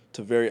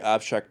very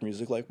abstract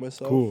music like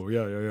myself. Cool,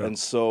 yeah. And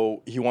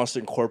so he wants to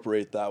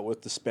incorporate that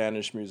with the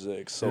Spanish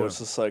music. So it's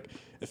just like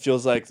it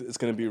feels like it's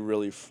gonna be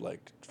really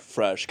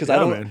fresh because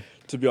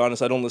to be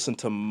honest, I don't listen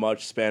to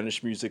much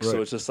Spanish music. Right.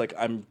 So it's just like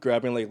I'm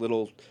grabbing like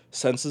little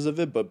senses of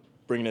it, but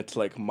bringing it to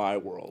like my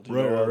world,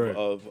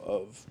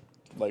 of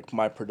like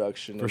my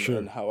production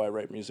and how I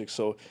write music.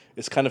 So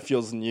it kind of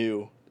feels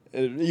new,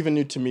 even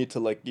new to me to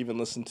like even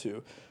listen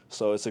to.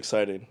 So it's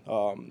exciting.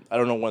 I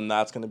don't know when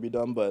that's going to be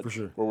done, but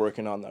we're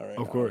working on that right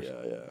now. Of course.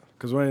 Yeah.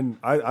 Because when,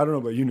 I don't know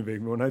about you,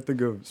 Navig, but when I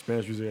think of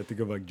Spanish music, I think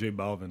of like J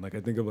Balvin. Like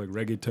I think of like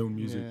reggaeton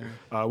music,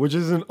 which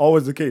isn't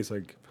always the case.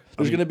 Like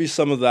there's going to be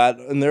some of that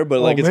in there, but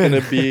like it's going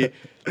to be,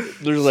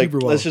 there's like,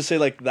 let's just say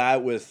like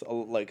that with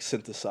like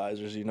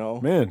synthesizers,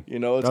 Man,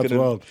 it's that's going to,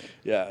 wild.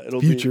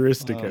 It'll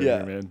futuristic be,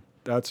 man.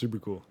 That's super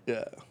cool.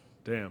 Yeah.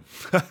 Damn.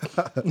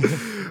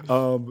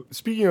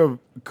 Speaking of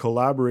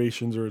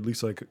collaborations, or at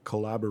least like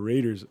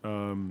collaborators,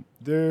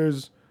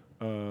 there's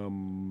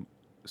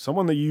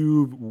someone that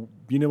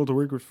you've been able to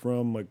work with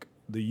from like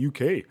the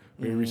UK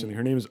very recently.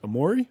 Her name is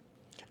Amori.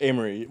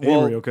 Amory.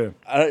 Amory, okay.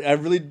 I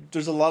really,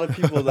 there's a lot of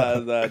people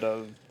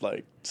that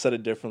like said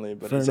it differently,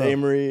 but it's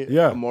Amory,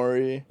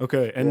 Amori.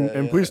 Okay,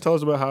 and please tell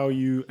us about how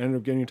you ended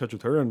up getting in touch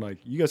with her, and like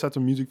you guys had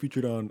some music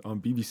featured on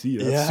BBC.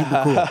 That's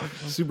super cool,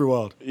 super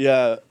wild.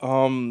 Yeah.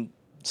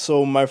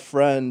 So my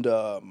friend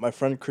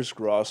Chris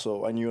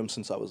Grosso, I knew him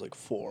since I was like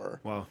 4.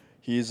 Wow.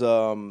 He's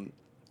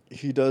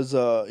he was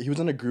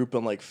in a group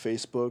on like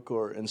Facebook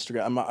or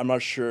Instagram. I'm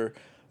not sure.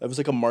 It was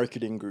like a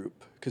marketing group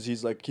because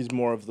he's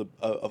more of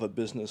a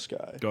business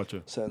guy.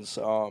 Gotcha. Since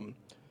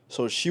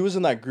so she was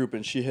in that group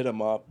and she hit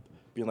him up,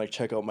 being like,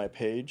 check out my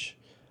page,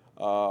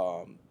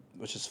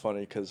 which is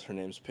funny because her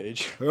name's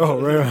Paige. Oh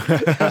right.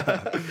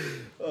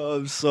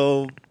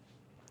 So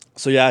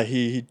yeah,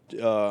 he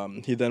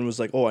then was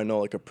like, oh, I know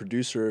like a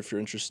producer if you're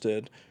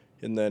interested,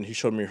 and then he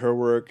showed me her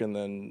work, and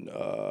then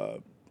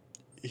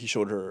he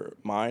showed her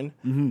mine,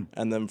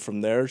 and then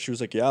from there she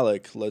was like, yeah,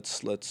 like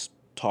let's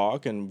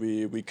talk, and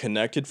we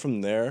connected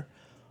from there.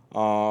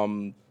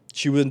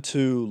 She went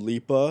to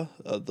LIPA,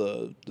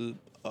 the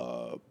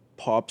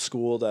pop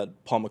school that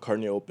Paul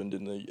McCartney opened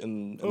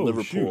in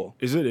Liverpool.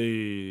 Shoot. Is it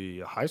a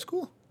high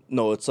school?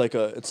 No, it's like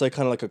kind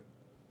of like a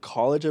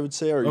college, I would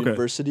say, or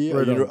university,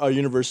 a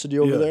university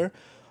over there.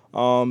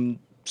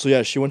 So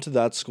yeah, she went to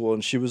that school,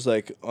 and she was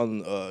like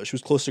she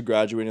was close to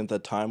graduating at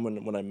that time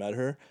when I met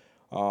her.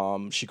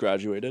 She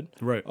graduated.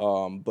 Right.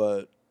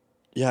 But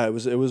yeah, it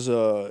was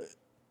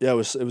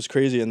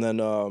crazy. And then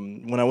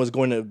when I was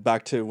going to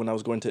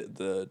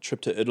the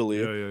trip to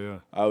Italy,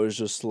 I was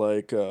just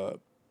like,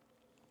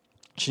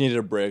 she needed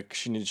a break.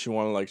 She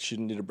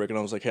needed a break, and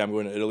I was like, hey, I'm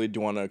going to Italy. Do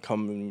you want to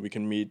come and we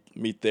can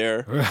meet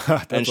there?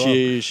 And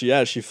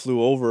she flew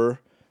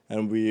over,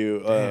 and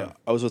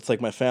I was with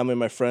like my family and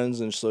my friends,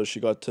 and so she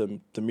got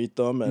to meet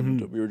them,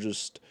 and we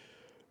just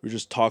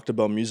talked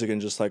about music and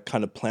just like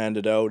kind of planned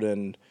it out.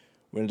 And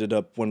we ended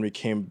up when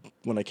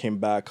I came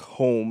back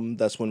home,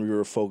 that's when we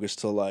were focused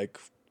to like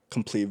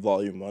complete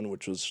Volume 1,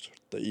 which was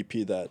the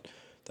EP that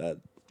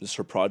is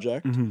her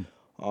project.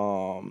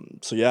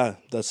 So yeah,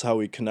 that's how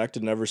we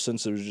connected, and ever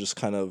since it was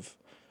just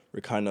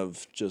we're kind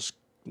of just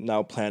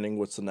now planning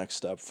what's the next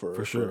step for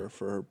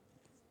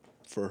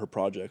her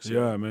projects.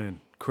 Yeah,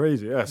 man,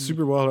 crazy. Yeah,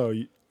 super wild how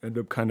you end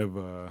up kind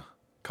of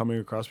coming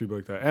across people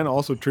like that, and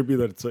also trippy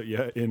that it's like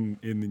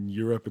in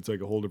Europe it's like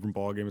a whole different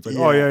ballgame. It's like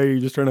you're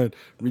just trying to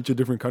reach a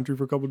different country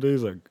for a couple of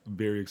days, like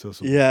very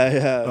accessible.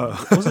 Yeah.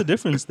 What's the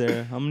difference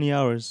there? How many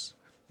hours?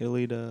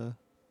 Italy to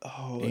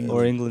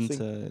England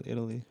to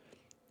Italy.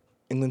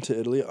 England to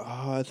Italy.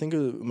 I think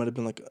it might have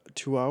been like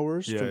 2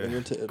 hours from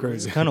England to Italy.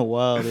 Crazy. It's kind of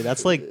wild. Dude.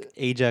 That's like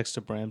Ajax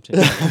to Brampton.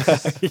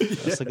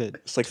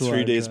 It's like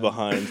 3 days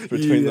behind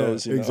between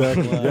those. You know?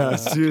 Exactly. Wow. Yeah,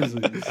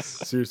 seriously.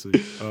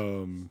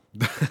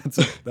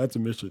 That's a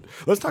mission.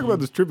 Let's talk about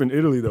this trip in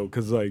Italy though,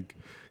 because like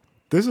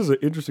this is an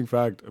interesting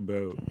fact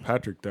about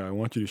Patrick that I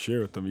want you to share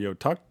with them. Yo,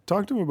 talk to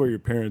him about your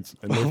parents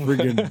and their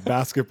friggin'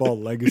 basketball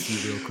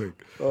legacy real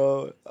quick.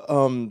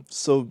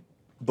 So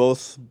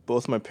both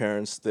my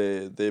parents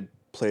they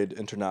played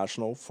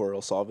international for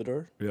El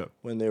Salvador. Yeah.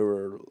 When they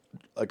were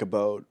like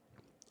about,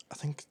 I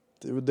think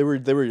they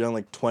were young,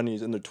 like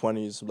 20s, in their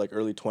 20s, like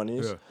early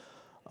 20s.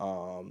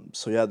 Yeah.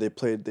 So yeah, they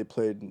played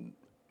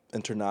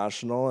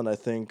international, and I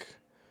think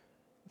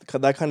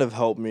that kind of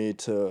helped me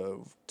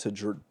to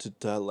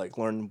like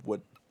learn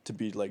what to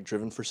be like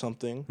driven for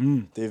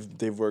something.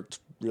 They've worked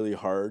really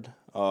hard.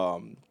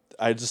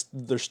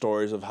 Their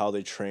stories of how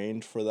they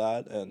trained for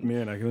that, and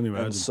man, I can only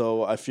imagine. And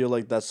so I feel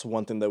like that's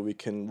one thing that we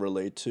can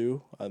relate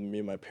to. Me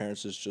and my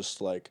parents is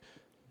just like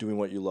doing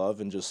what you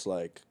love and just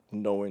like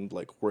knowing,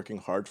 like working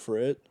hard for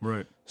it.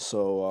 Right.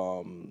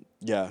 So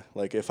yeah,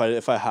 like if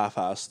I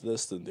half-assed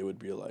this, then they would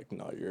be like,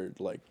 no, you're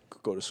like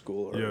go to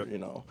school, or you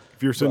know.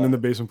 If you're sitting in the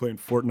basement playing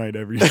Fortnite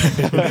every day,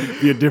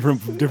 it'd be a different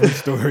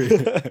story.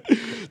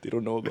 They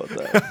don't know about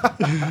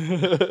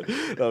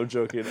that. No, I'm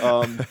joking.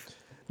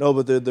 No,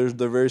 but they're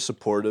very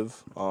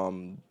supportive.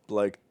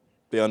 Like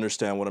they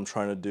understand what I'm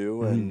trying to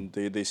do, and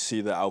they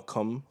see the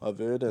outcome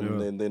of it,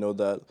 and they know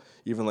that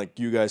even like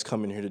you guys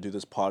coming here to do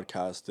this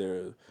podcast,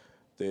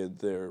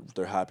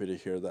 they're happy to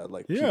hear that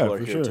like people are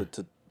here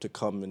to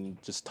come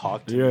and just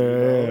talk to me.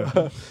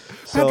 Yeah.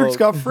 So, Patrick's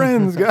got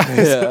friends, guys.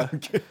 Yeah.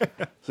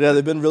 So yeah,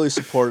 they've been really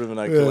supportive, and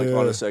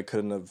honestly, I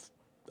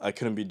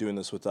couldn't be doing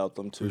this without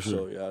them too.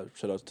 So yeah,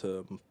 shout out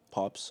to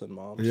pops and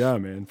moms. Yeah,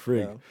 man,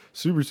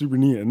 super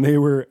neat. And they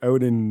were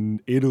out in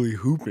Italy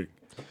hooping.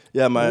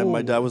 Yeah,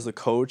 my dad was the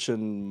coach,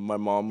 and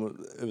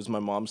it was my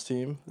mom's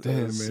team.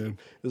 Damn, man.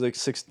 It was like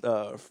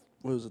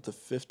what was it, the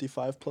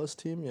 55 plus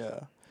team?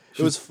 Yeah.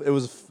 It was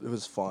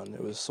fun.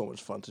 It was so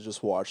much fun to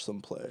just watch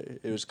them play.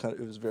 It was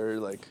very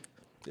like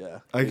Yeah.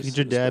 Did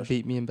your dad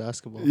beat me in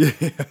basketball? Yeah.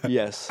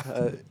 Yes.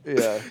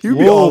 Yeah.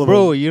 Whoa,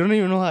 bro! You don't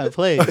even know how I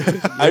play.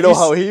 I know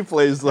how he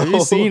plays though. Have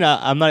you seen?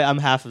 I'm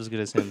half as good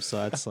as him, so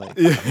that's like,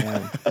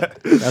 man,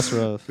 that's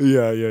rough.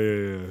 Yeah.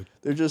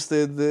 They're just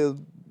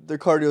their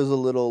cardio is a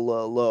little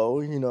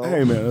low, you know.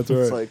 Hey man, that's all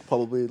right. It's like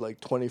probably like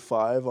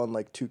 25 on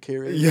like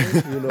 2K rating,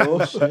 Yeah. you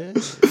know. Shit.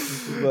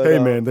 But, hey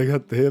man,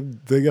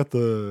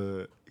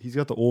 he's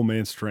got the old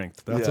man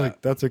strength.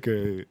 That's like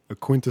a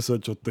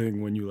quintessential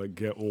thing when you like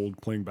get old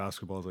playing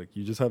basketball. It's like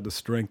you just have the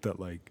strength that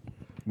like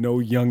no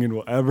youngin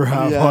will ever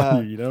have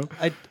on you, you know?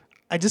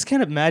 I just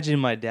can't imagine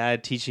my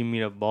dad teaching me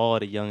to ball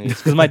at a young age,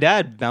 because my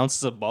dad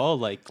bounces a ball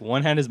like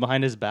one hand is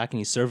behind his back and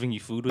he's serving you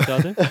food with the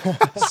other.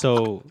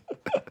 So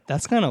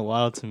that's kind of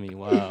wild to me.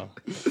 Wow.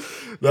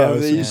 Yeah,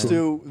 we used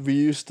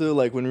to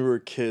like when we were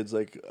kids.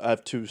 Like I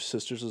have two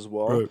sisters as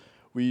well. Right.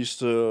 We used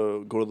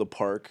to go to the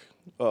park,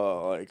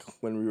 like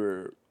when we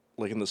were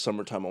like in the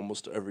summertime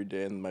almost every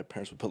day, and my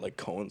parents would put like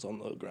cones on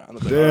the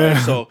ground. Like, all right,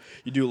 so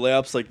you do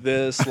layups like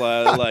this,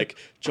 like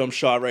jump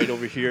shot right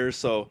over here.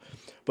 So,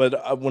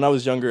 but when I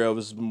was younger, I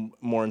was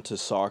more into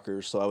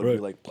soccer, so I would be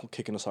like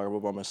kicking a soccer ball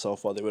by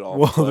myself while they would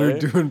all play. They're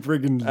doing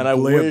friggin' and I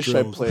wish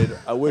drills.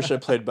 I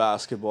played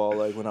basketball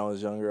like when I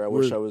was younger. I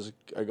wish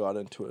I got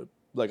into it.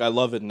 Like I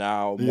love it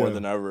now more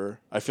than ever.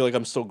 I feel like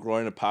I'm still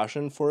growing a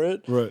passion for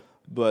it. Right.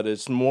 But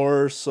it's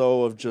more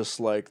so of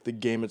just like the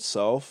game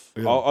itself.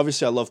 Yeah.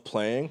 Obviously, I love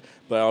playing,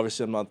 but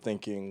obviously, I'm not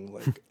thinking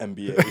like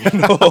NBA. You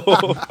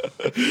know,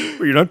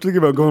 you're not thinking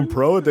about going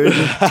pro at the age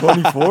of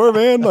 24,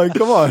 man. Like,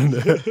 come on,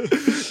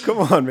 come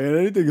on, man.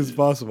 Anything is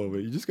possible, but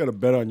you just gotta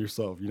bet on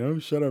yourself. You know,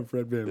 shut up,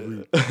 Fred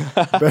VanVleet.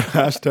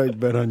 Hashtag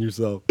bet on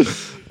yourself.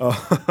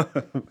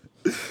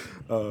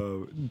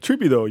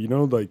 Trippy though, you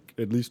know, like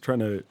at least trying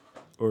to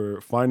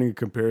or finding a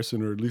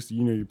comparison, or at least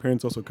your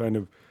parents also kind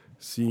of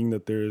seeing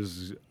that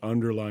there's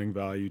underlying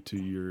value to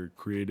your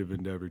creative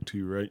endeavor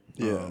too, right?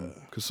 Yeah.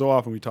 Because so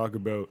often we talk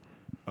about,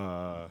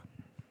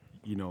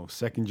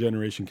 second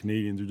generation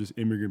Canadians or just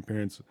immigrant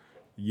parents,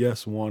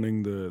 yes,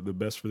 wanting the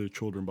best for their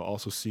children, but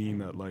also seeing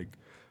that like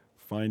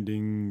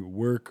finding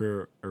work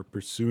or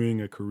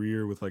pursuing a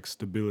career with like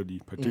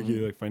stability,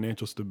 particularly like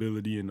financial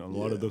stability, and a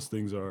lot of those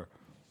things are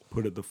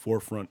put at the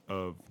forefront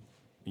of,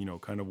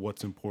 kind of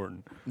what's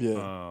important.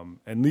 Yeah.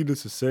 And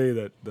needless to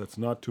say that's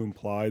not to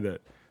imply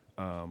that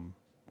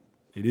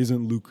it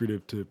isn't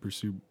lucrative to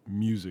pursue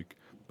music,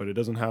 but it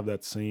doesn't have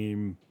that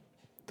same,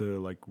 the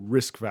like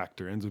risk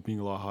factor ends up being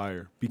a lot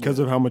higher because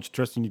of how much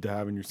trust you need to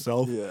have in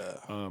yourself,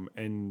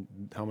 and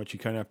how much you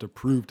kind of have to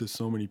prove to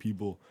so many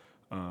people,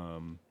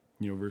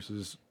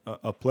 versus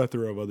a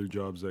plethora of other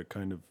jobs that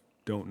kind of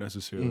don't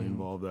necessarily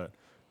involve that.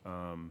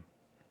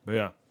 But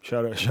yeah,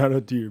 shout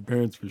out to your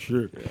parents for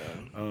sure.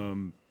 Yeah.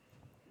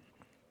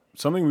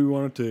 Something we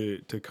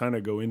wanted to kind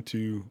of go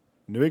into,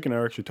 Nivek and I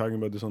were actually talking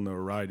about this on the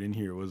ride in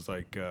here, was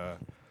like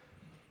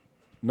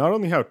not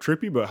only how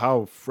trippy, but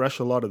how fresh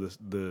a lot of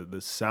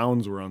the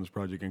sounds were on this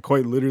project, and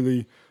quite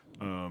literally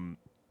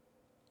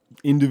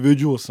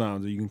individual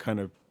sounds that you can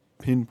kind of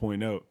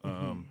pinpoint out.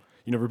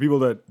 For people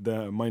that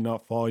might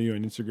not follow you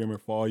on Instagram or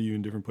follow you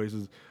in different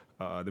places,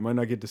 they might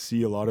not get to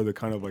see a lot of the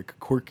kind of like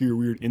quirky or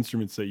weird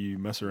instruments that you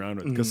mess around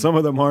with, because some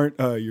of them aren't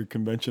your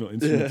conventional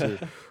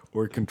instruments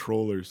or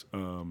controllers.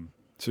 So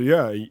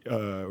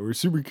we're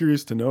super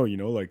curious to know,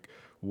 like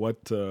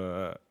what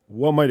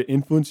might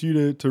influence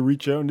you to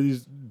reach out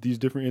into these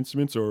different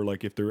instruments, or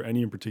like if there were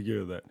any in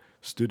particular that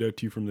stood out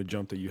to you from the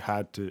jump that you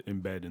had to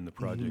embed in the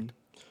project.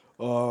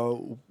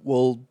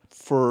 Well,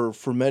 for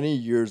many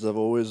years I've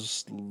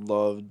always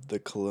loved the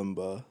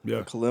kalimba. Yeah.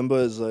 The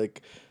kalimba is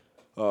like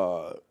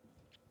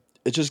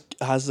it just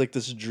has like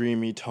this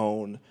dreamy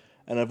tone,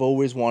 and I've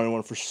always wanted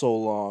one for so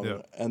long.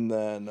 Yeah. And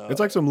then it's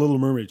like some Little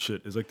Mermaid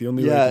shit. It's like the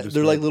only way to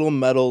they're like little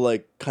metal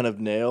like kind of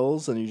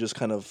nails, and you just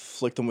kind of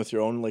flick them with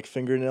your own like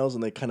fingernails,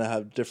 and they kind of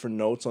have different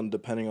notes on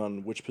depending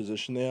on which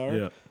position they are.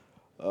 Yeah.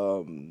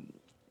 I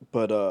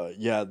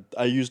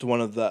used I used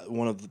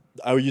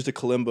a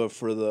kalimba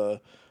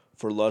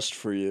for Lust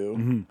for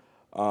You.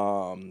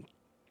 Mm-hmm.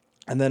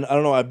 And then I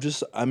don't know,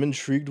 I'm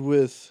intrigued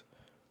with,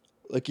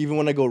 like, even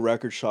when I go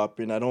record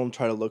shopping, I don't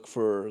try to look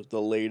for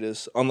the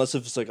latest, unless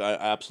if it's like I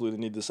absolutely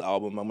need this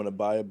album, I'm gonna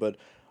buy it. But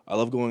I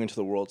love going into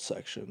the world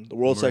section. The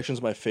world section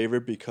is my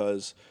favorite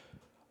because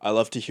I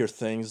love to hear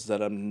things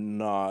that I'm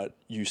not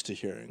used to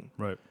hearing.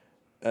 Right.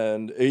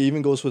 And it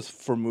even goes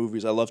for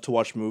movies. I love to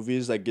watch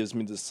movies that gives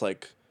me this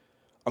like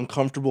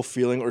uncomfortable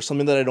feeling, or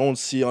something that I don't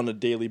see on a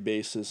daily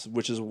basis,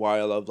 which is why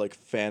I love like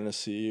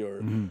fantasy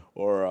or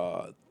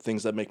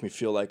things that make me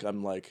feel like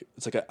I'm like,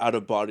 it's like an out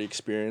of body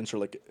experience, or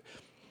like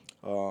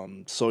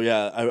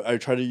I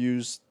try to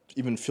use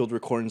even field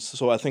recordings.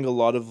 So I think a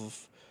lot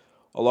of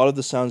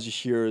the sounds you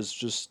hear is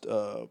just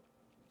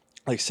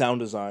like sound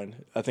design.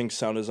 I think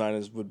sound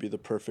design would be the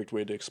perfect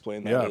way to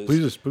explain that. Yeah,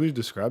 please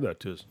describe that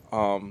to us.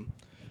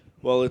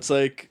 Well, it's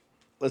like,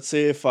 let's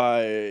say if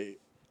I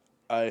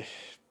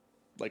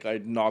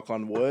knock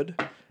on wood,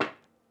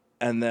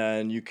 and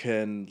then you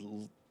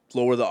can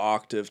lower the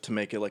octave to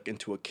make it like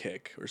into a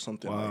kick or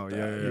something like that.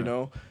 Yeah. You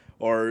know,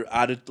 or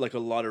added like a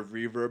lot of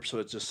reverb, so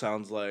it just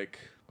sounds like,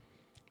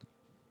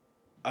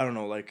 I don't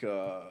know, like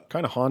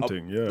kind of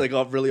haunting, like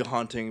a really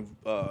haunting,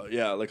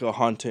 like a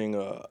haunting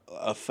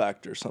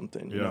effect or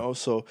something, you know.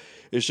 So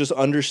it's just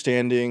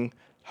understanding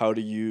how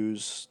to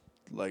use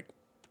like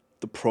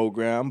the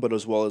program, but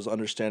as well as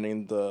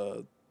understanding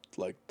the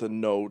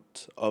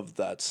note of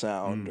that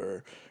sound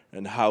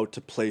and how to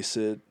place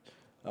it.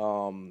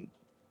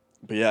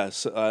 But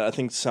yes, I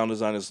think sound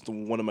design is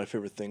one of my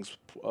favorite things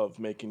of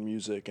making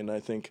music, and I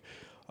think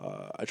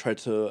I try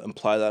to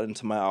imply that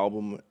into my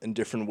album in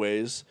different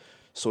ways,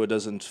 so it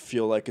doesn't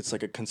feel like it's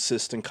like a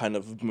consistent kind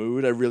of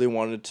mood. I really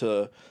wanted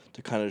to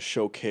kind of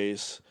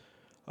showcase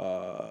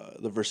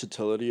the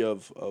versatility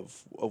of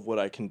what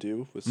I can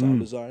do with sound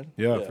design.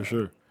 Yeah, for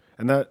sure.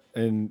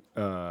 And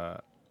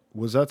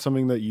was that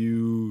something that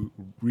you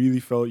really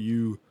felt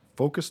you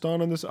focused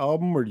on this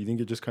album, or do you think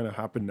it just kind of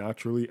happened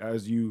naturally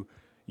as you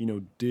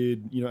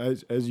did,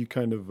 as you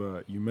kind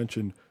of, you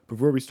mentioned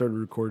before we started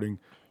recording,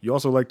 you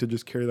also like to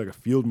just carry like a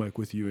field mic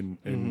with you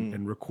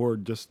and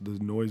record just the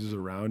noises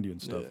around you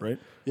and stuff, right?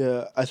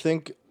 Yeah, I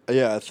think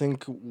carrying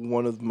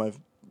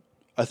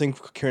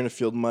a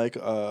field mic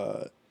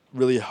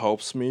really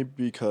helps me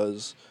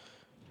because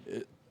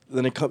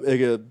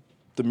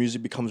the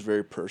music becomes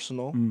very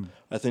personal.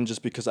 I think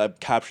just because I'm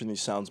capturing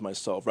these sounds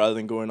myself rather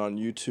than going on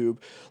YouTube,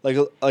 like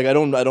I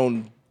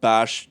don't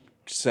bash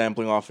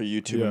sampling off of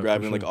YouTube and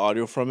grabbing like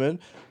audio from it,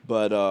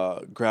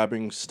 but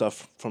grabbing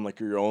stuff from like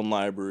your own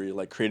library,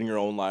 like creating your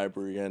own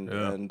library,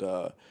 and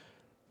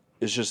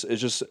it's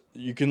just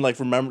you can like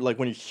remember, like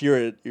when you hear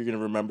it, you're gonna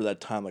remember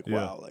that time, like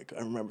wow, like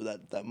I remember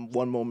that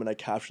one moment I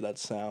captured that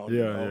sound.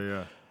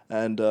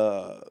 And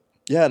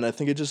and I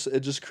think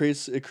it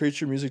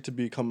creates your music to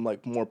become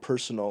like more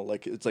personal.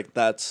 Like it's like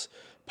that's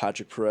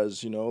Patrick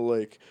Perez,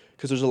 like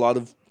because there's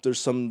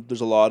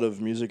a lot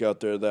of music out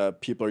there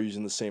that people are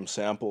using the same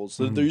samples.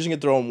 They're using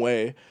it their own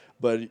way,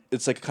 but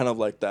it's like kind of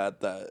like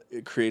that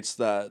it creates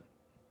that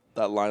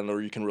line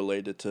where you can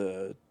relate it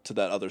to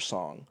that other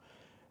song,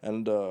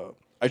 and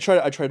I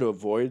try to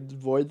avoid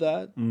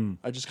that.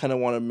 I just kind of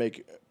want to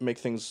make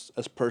things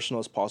as personal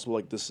as possible.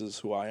 Like this is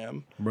who I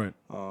am. Right.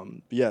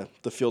 But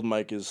the field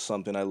mic is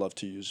something I love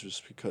to use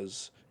just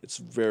because it's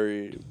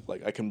very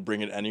like I can bring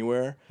it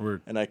anywhere.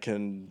 Word. And I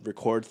can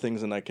record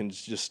things and I can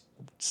just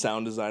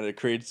sound design it,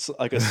 create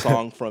like a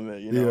song from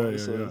it.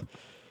 So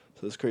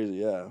it's crazy.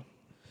 Yeah.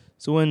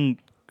 So when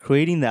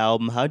creating the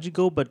album, how'd you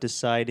go about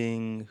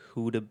deciding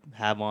who to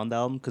have on the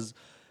album? Because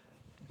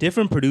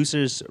different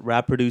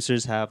rap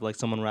producers have like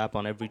someone rap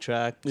on every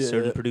track.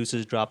 Certain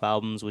producers drop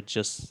albums with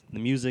just the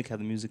music, have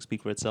the music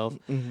speak for itself.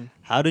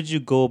 How did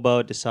you go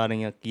about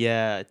deciding,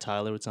 like,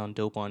 Tyler would sound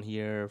dope on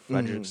here,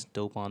 Frederick's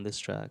dope on this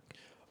track?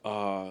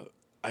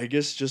 I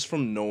guess just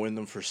from knowing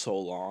them for so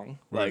long,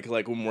 like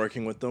when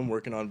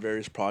working on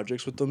various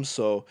projects with them.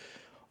 So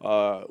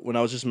when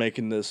I was just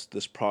making this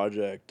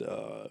project,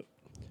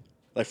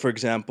 like for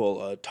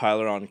example,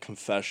 Tyler on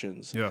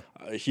Confessions. Yeah,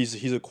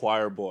 he's a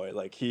choir boy.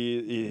 Like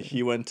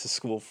he went to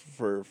school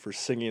for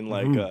singing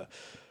like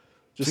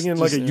singing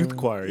like a youth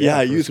choir.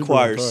 Yeah, youth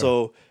choir.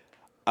 So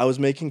I was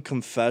making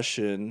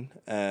Confession,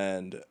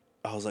 and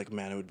I was like,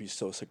 man, it would be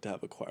so sick to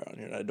have a choir on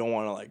here. And I don't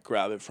want to like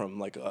grab it from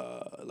like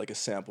a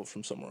sample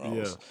from somewhere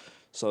else. Yeah.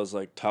 So I was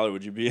like, Tyler,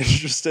 would you be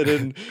interested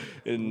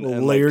in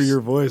layer your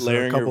voice,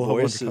 layering your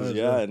voices?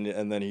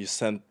 And then he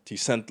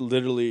sent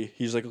literally.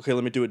 He's like, okay,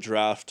 let me do a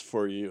draft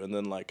for you, and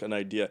then like an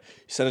idea.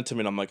 He sent it to me,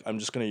 and I'm like, I'm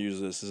just gonna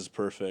use this. This is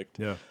perfect.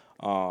 Yeah.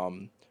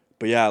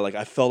 But yeah, like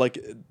I felt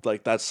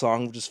like that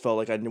song just felt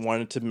like I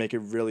wanted to make it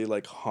really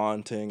like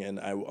haunting, and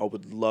I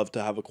would love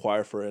to have a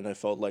choir for it, and I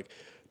felt like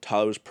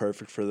Tyler was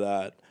perfect for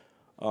that.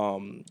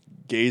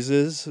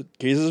 Gazes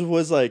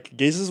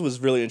was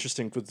really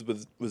interesting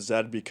with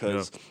Zed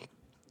because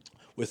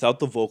without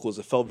the vocals,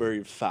 it felt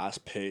very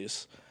fast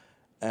paced,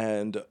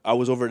 and I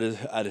was over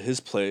at his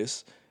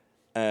place,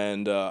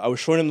 and I was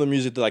showing him the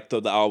music, like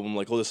the album,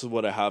 like, oh, this is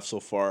what I have so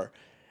far,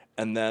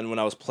 and then when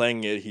I was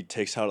playing it, he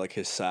takes out like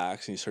his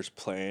sax and he starts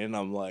playing, and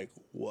I'm like,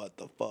 what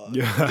the fuck?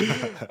 Yeah.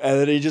 And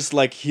then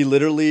he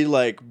literally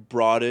like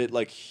brought it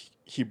like.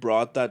 He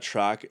brought that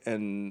track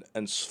and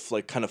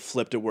like kind of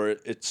flipped it where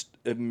it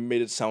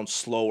made it sound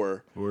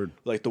slower. Word.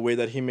 Like the way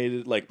that he made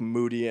it like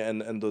moody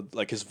and the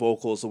like his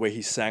vocals, the way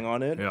he sang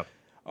on it. Yeah.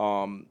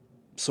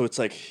 So it's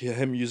like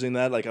him using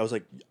that. Like I was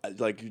like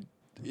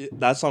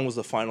that song was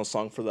the final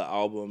song for the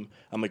album.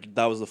 I'm like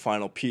that was the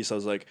final piece. I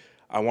was like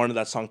I wanted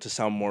that song to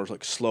sound more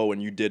like slow,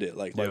 and you did it.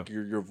 Like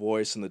your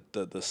voice and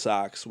the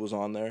sax was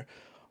on there.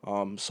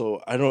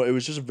 So I don't know. It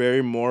was just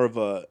very more of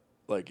a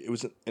like it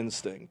was an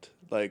instinct.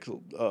 Like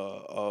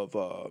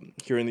of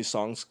hearing these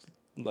songs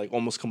like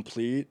almost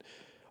complete.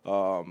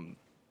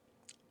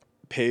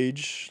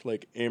 Paige,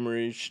 like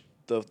Amory,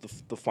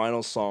 the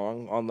final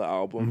song on the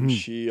album,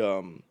 she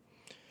that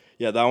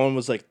one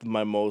was like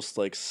my most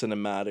like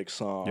cinematic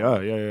song.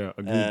 Yeah.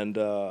 Agreed. And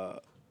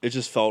it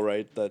just felt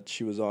right that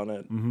she was on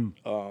it.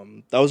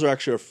 That was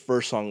actually our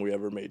first song we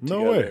ever made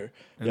together. No way.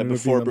 Yeah,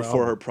 before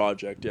her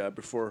project. Yeah,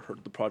 before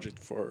the project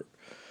for her.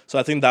 So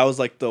I think that was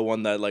like the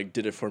one that like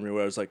did it for me,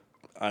 where I was like,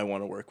 I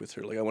want to work with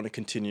her. Like I want to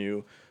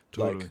continue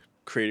like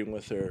creating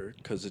with her,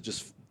 because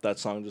that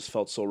song just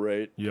felt so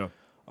right. Yeah.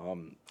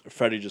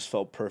 Freddie just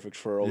felt perfect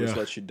for Always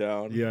Let You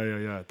Down.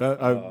 Yeah. That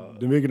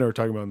Domingo and I were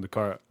talking about in the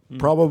car.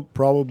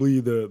 Probably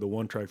the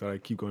one track that I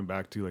keep going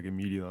back to like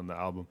immediately on the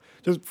album.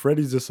 Just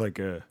Freddie's just like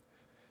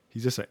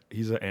he's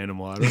an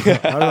animal. I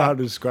don't know how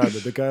to describe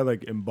it. The guy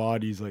like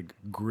embodies like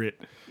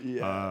grit.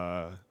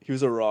 Yeah. He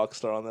was a rock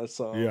star on that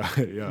song. Yeah,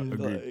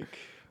 agreed.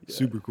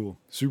 Super cool.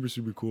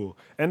 Super cool.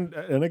 And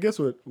I guess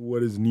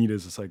what is neat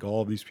is it's like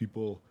all of these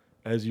people,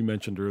 as you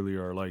mentioned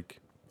earlier,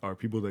 are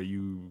people that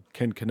you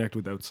can connect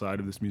with outside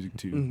of this music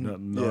too.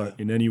 Not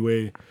in any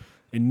way.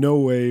 In no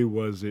way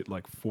was it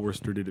like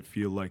forced, or did it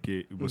feel like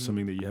it was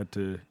something that you had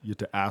to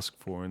ask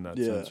for in that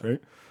sense,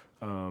 right?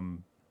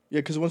 Yeah,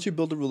 because once you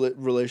build a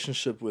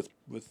relationship with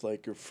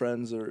like your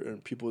friends or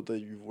people that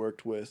you've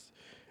worked with,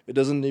 it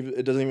doesn't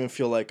even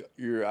feel like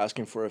you're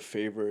asking for a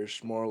favor.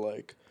 It's more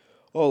like,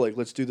 oh, like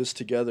let's do this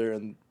together,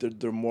 and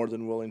they're more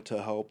than willing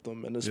to help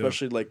them, and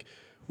especially like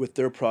with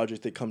their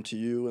project, they come to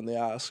you and they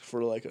ask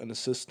for like an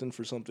assistant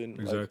for something.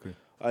 Exactly.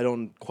 Like, I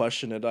don't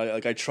question it.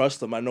 I trust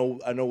them. I know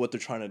what they're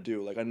trying to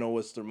do. Like I know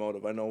what's their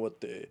motive. I know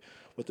what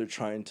they're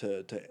trying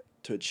to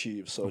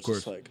achieve. So it's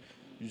just like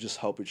you just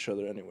help each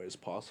other any way as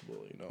possible.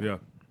 You know. Yeah.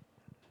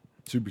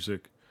 Super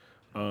sick.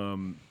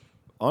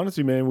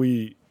 Honestly,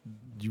 man,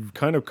 you've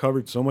kind of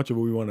covered so much of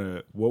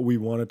what we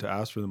wanted to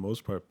ask for the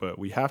most part, but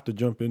we have to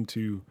jump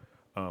into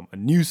a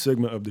new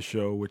segment of the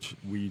show, which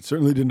we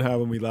certainly didn't have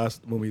when we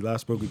last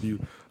spoke with you.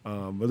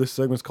 But this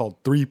segment's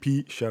called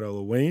 3P, shout out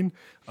Lil Wayne,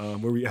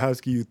 where we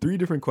ask you 3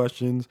 different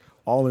questions,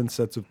 all in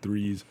sets of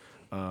 3s.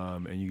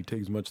 And you can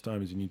take as much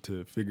time as you need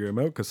to figure them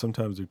out, because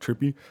sometimes they're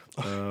trippy.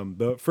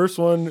 The first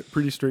one,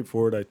 pretty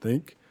straightforward, I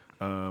think.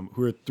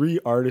 Who are 3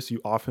 artists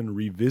you often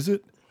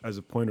revisit as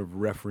a point of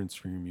reference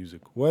for your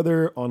music,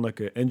 whether on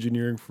like an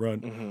engineering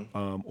front,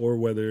 or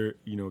whether,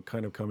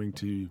 kind of coming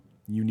to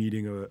you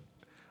needing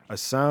a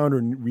sound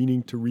or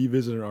needing to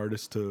revisit an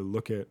artist to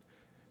look at,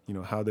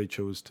 how they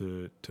chose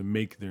to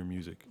make their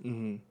music.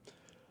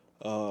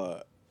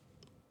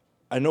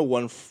 I know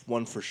one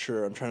for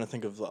sure. I'm trying to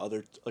think of the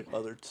other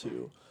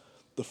 2.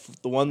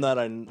 The one that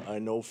I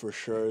know for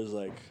sure is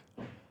like,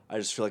 I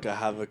just feel like I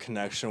have a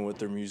connection with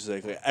their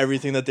music. Like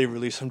everything that they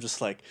release, I'm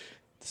just like,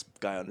 this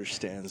guy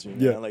understands me,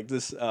 man. Yeah. Like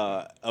this,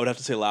 I would have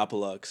to say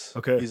Lapalux.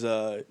 Okay. He's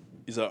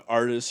an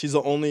artist. He's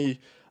the only,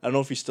 I don't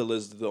know if he still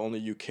is, the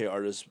only UK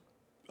artist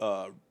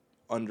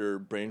under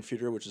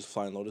Brainfeeder, which is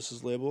Flying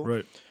Lotus's label.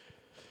 Right.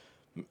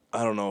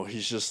 I don't know.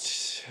 He's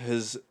just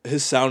his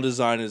sound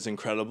design is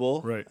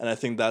incredible. Right. And I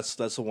think that's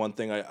the one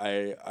thing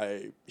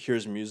I hear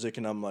his music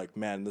and I'm like,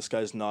 man, this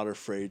guy's not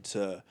afraid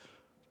to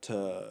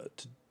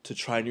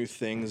try new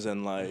things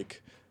and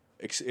like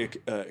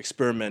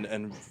experiment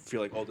and feel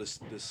like, oh,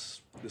 this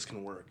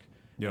can work.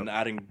 Yep. And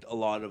adding a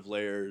lot of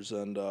layers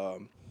and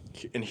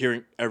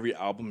hearing every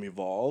album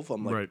evolve,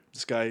 I'm like,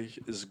 This guy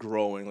is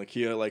growing. Like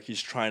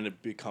he's trying to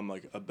become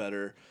like a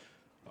better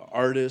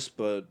artist,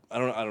 but I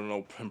don't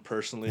know him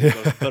personally.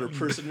 A better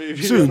person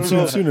maybe.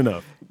 soon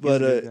enough.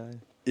 But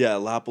yeah,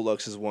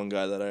 Lapalux is one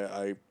guy that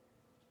I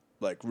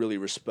like really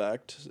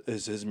respect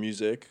his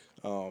music.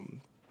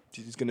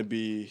 He's gonna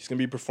be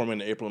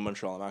performing in April in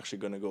Montreal. I'm actually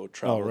gonna go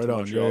travel to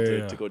Montreal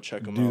to go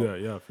check him out. Do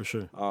that, yeah, for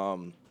sure.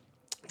 I'm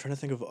trying to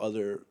think of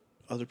other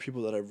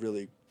people that I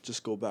really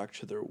just go back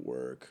to their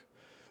work.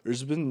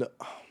 There's been,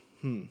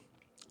 again,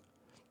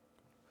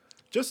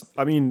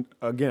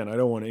 I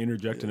don't want to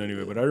interject in any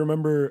way, but I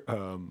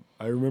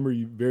remember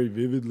you very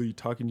vividly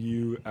talking to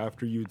you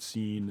after you had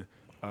seen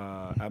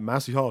at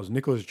Massey Hall. It was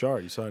Nicholas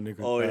Jar. You saw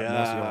Nicholas at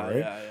Massey Hall, right?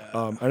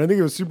 Yeah. And I think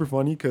it was super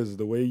funny because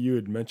the way you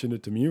had mentioned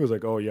it to me was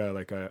like, oh yeah,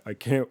 like I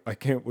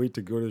can't wait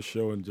to go to the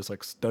show and just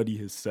like study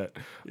his set,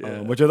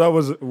 which I thought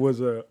was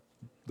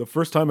the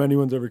first time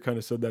anyone's ever kind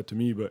of said that to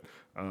me. But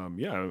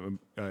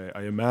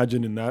I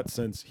imagine in that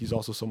sense, he's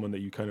also someone that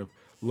you kind of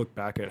look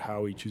back at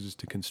how he chooses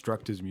to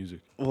construct his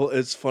music. Well,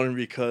 it's funny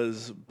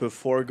because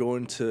before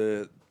going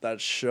to that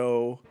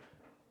show,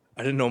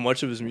 I didn't know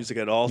much of his music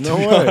at all. No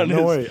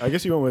way. I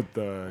guess you went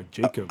with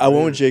Jacob. I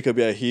went with Jacob.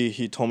 Yeah,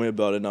 he told me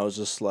about it, and I was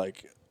just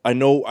like, I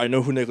know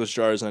who Nicholas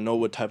Jar is. And I know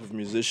what type of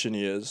musician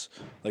he is,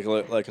 like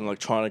an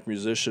electronic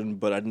musician.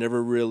 But I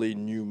never really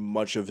knew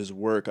much of his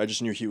work. I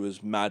just knew he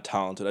was mad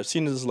talented. I've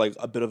seen like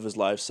a bit of his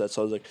live set,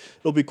 so I was like,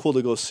 it'll be cool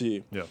to go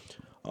see. Yeah.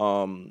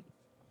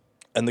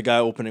 And the guy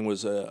opening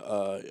was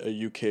a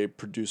UK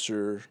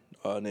producer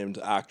named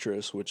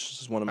Actress, which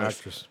is one of my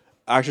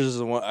Actress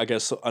is one, I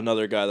guess,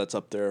 another guy that's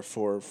up there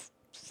for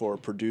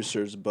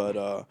producers.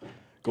 But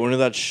going to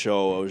that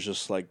show, I was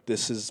just like,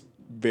 this is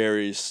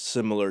very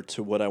similar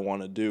to what I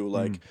want to do.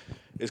 Like,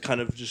 it's kind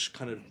of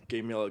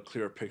gave me a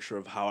clearer picture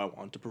of how I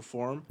want to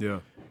perform. Yeah.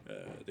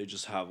 They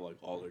just have like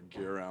all their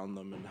gear around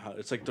them, and how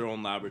it's like their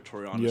own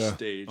laboratory on a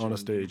stage.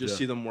 You just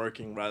see them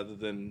working rather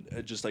than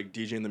just like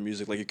DJing the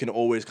music. Like, you can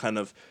always kind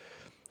of,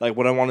 like,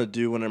 what I want to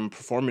do when I'm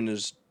performing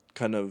is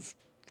kind of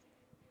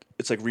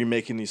it's like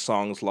remaking these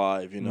songs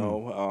live, you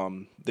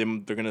know.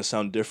 They're gonna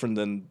sound different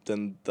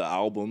than the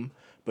album,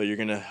 but you're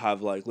gonna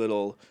have like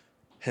little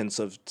hints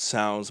of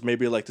sounds,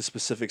 maybe like the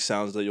specific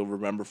sounds that you'll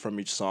remember from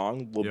each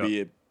song will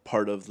be a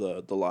part of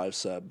the live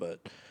set. But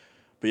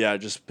yeah,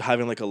 just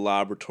having like a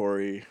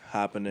laboratory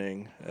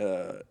happening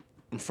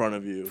in front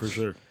of you for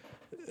sure.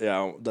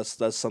 Yeah,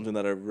 that's something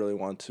that I really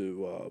want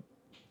to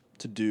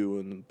do,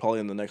 and probably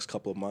in the next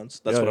couple of months.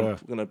 That's what I'm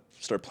gonna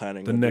start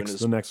planning.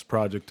 The next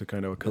project to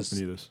kind of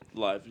accompany this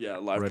live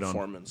right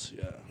performance.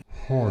 On.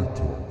 Heart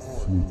on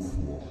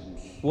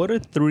flip-flops. What are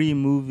 3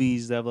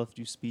 movies that left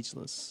you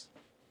speechless?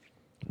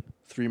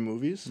 3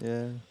 movies?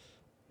 Yeah.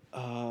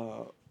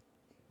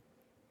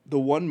 The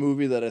one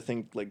movie that I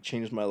think like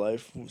changed my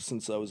life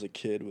since I was a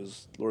kid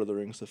was Lord of the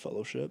Rings: The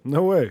Fellowship.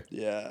 No way.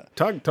 Yeah.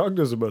 Talk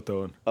to us about that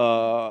one.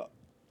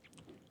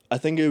 I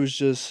think it was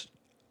just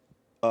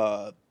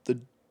first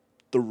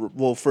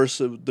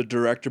the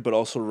director, but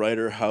also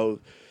writer, how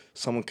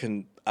someone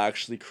can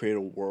actually create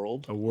a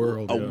world,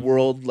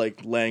 world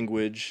like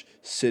language,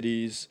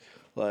 cities,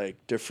 like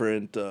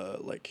different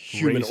like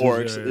human races,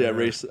 orcs,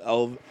 race,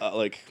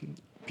 like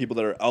people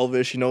that are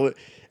elvish. You know, I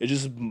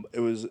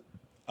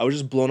was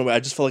just blown away. I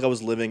just felt like I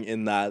was living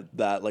in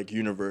that like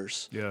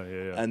universe. Yeah.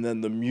 And then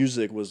the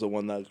music was the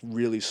one that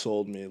really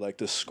sold me, like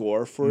the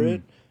score for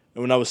it.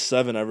 And when I was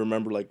 7, I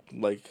remember like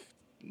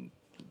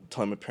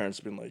telling my parents,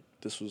 being like,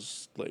 "This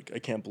was like, I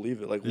can't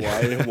believe it. Like,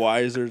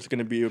 why is there going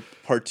to be a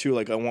part 2?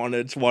 Like, I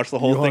wanted to watch the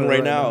whole thing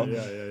right now."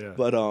 Yeah.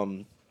 But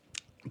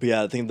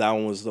yeah, I think that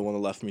one was the one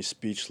that left me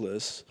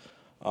speechless.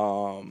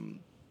 What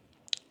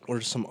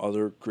are some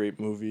other great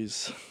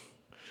movies?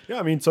 Yeah,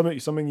 I mean,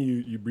 something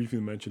you briefly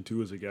mentioned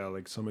too is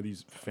like some of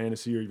these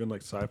fantasy or even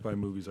like sci-fi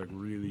movies, like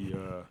really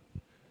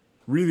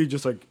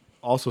just like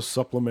also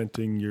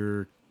supplementing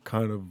your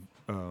kind of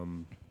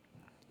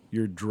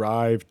your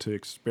drive to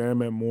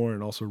experiment more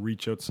and also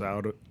reach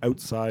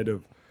outside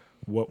of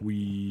what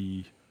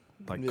we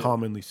like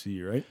commonly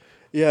see, right?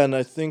 Yeah, and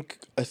I think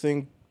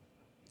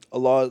a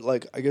lot,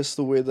 like, I guess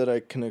the way that I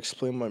can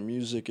explain my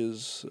music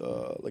is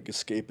like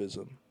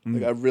escapism.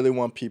 Like, I really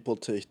want people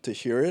to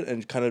hear it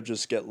and kind of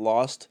just get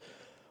lost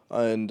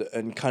and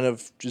kind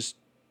of just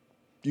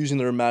using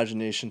their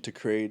imagination to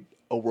create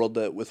a world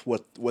that with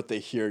what they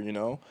hear, you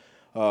know?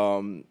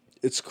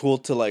 It's cool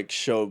to like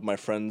show my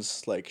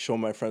friends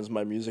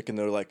my music, and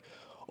they're like,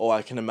 "Oh,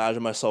 I can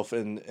imagine myself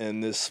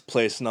in this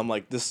place," and I'm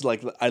like, "This is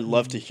like, I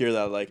love to hear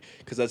that, like,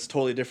 because that's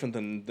totally different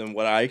than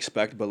what I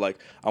expect." But like,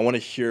 I want to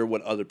hear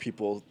what other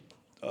people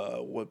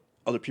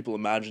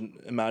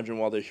imagine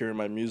while they're hearing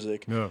my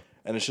music. Yeah.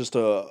 And it's just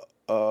a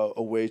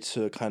way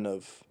to kind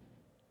of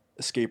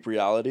escape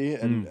reality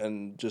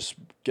and just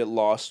get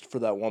lost for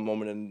that one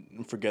moment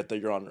and forget that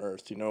you're on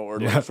Earth, you know, or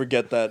like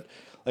forget that,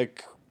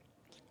 like.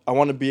 I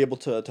want to be able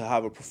to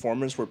have a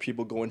performance where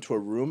people go into a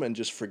room and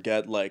just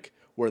forget like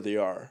where they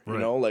are. You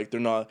know, like they're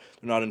not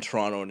in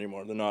Toronto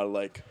anymore. They're not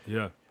like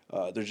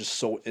they're just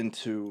so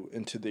into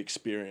the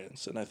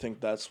experience. And I think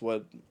that's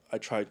what I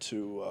try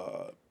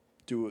to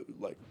do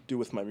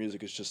with my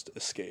music, is just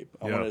escape.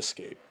 I want to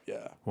escape.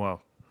 Yeah.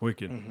 Wow.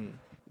 Wicked. Mm-hmm.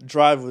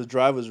 Drive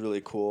was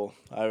really cool.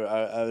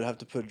 I would have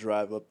to put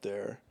Drive up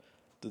there.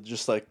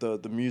 Just like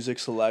the music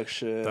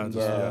selection.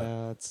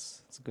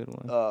 That's a good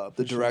one.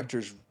 The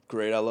director's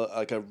great. I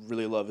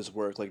really love his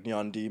work, like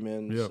Neon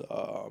Demons. Yep.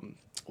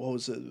 What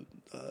was it?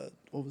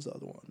 What was the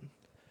other one?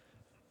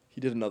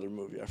 He did another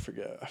movie. I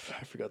forgot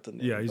the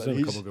name. Yeah, he's done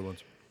a couple good ones.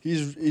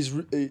 He's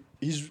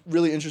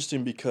really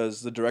interesting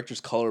because the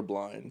director's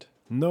colorblind.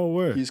 No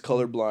way. He's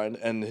colorblind,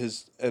 and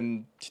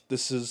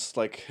this is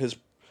like his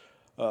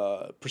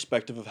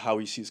perspective of how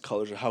he sees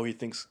colors or how he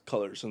thinks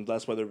colors, and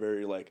that's why they're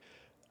very like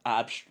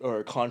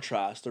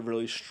contrast. They're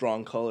really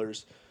strong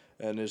colors.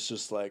 And it's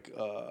just like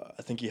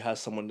I think he has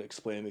someone to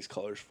explain these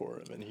colors for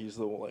him, and he's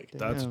the one like.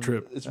 That's a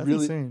trip. It's that's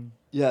really insane.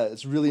 Yeah,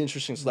 it's really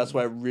interesting. So that's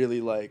why I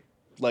really like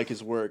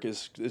his work.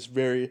 It's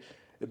very,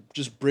 it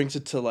just brings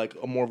it to like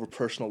a more of a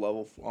personal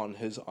level on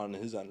his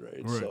end,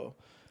 right? So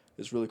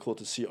it's really cool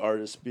to see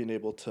artists being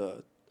able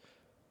to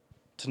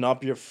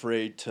not be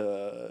afraid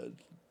to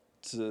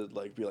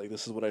like be like,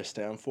 this is what I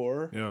stand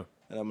for. Yeah.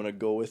 And I'm gonna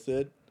go with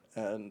it.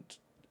 And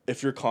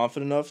if you're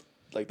confident enough,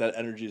 like that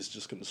energy is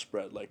just gonna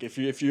spread. Like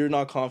if you're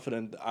not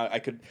confident, I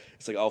could.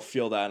 It's like I'll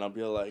feel that, and I'll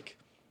be like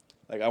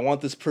I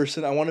want this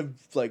person. I want to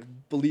like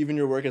believe in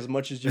your work as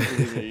much as you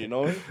believe in it. You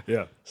know.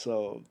 Yeah.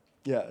 So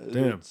yeah.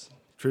 Damn. It's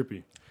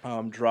trippy.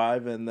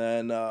 Drive, and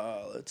then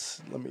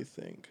let me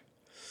think.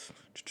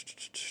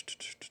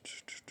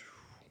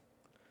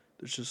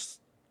 There's just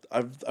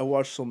I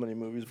watched so many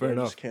movies, but I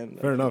just can't.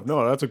 Fair enough.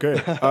 No, that's okay.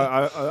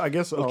 I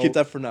guess I'll keep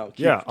that for now.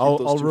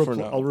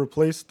 I'll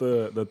replace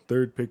the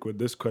third pick with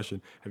this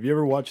question. Have you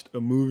ever watched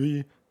a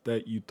movie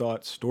that you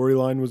thought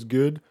storyline was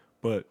good,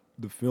 but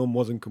the film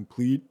wasn't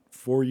complete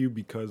for you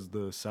because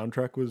the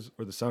soundtrack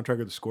or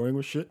the scoring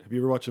was shit? Have you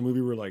ever watched a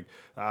movie where like,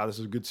 this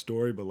is a good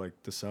story, but like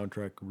the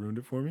soundtrack ruined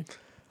it for me?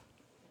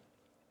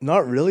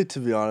 Not really, to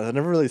be honest. I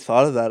never really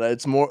thought of that.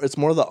 It's more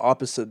the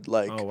opposite,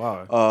 like, oh,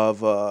 wow.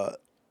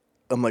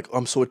 of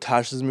I'm so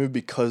attached to this movie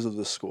because of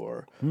the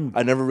score.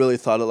 I never really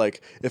thought it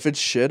like if it's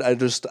shit, I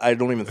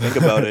don't even think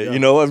about it.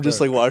 Yeah, I'm just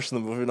like watching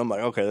the movie and I'm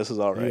like, okay, this is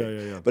all right.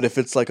 Yeah. But if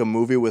it's like a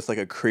movie with like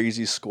a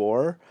crazy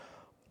score,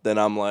 then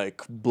I'm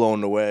like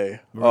blown away.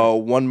 Right.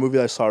 One movie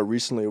I saw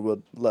recently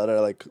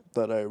that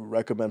I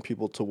recommend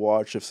people to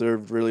watch if they're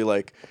really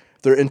like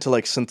if they're into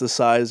like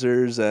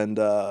synthesizers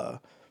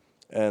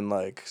and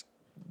like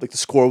the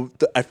score.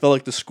 I felt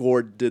like the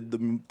score did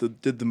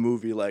the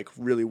movie like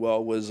really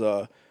well. Was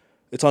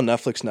it's on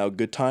Netflix now.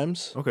 Good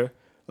Times. Okay.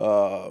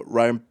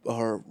 Ryan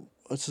or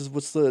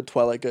what's the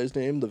Twilight guy's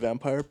name? The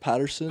vampire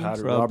Patterson.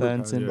 Robert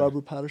Pattinson.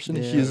 Robert Patterson.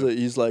 Yeah.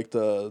 He's like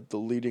the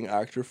leading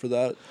actor for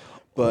that.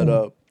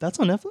 But That's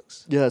on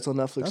Netflix? yeah, it's on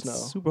Netflix That's now.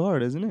 super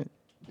hard, isn't it?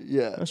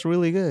 Yeah. That's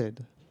really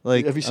good.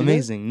 Like, Have you seen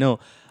amazing. No,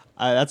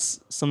 that's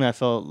something I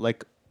felt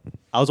like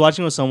I was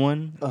watching with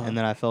someone and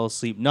then I fell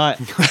asleep. Not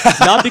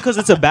because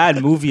it's a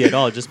bad movie at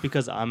all, just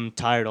because I'm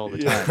tired all the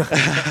time.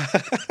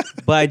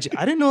 But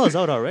I didn't know it was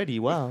out already.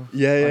 Wow.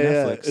 Yeah.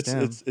 On Netflix,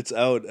 damn. It's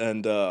out,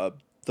 and the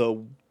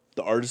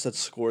artist that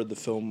scored the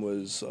film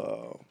was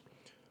how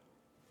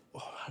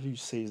do you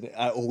say his name?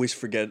 I always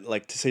forget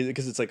like to say it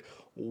because it's like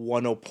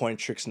 10 Point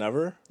Tricks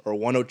Never or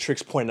 10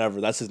 Tricks Point Never.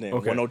 That's his name.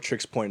 Okay. 10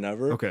 Tricks Point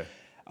Never. Okay.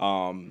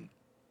 I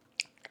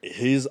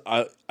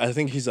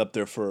think he's up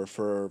there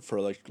for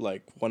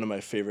like one of my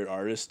favorite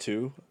artists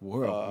too.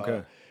 Wow.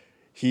 Okay.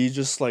 He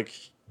just like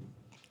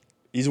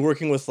he's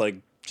working with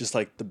like just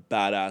like the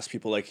badass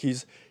people. Like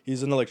he's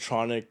an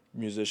electronic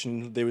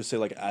musician. They would say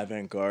like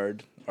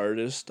avant-garde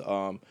artist.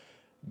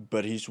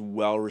 But he's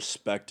well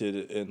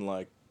respected in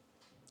like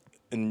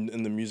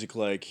in the music.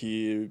 Like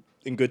he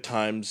in Good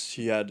Times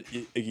he had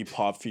Iggy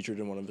Pop featured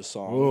in one of his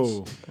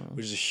songs,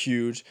 which is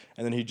huge.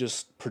 And then he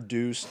just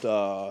produced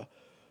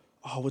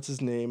what's his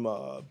name?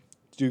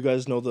 Do you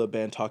guys know the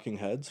band Talking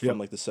Heads from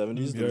like the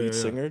 70s? The lead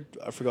singer,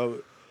 I forgot.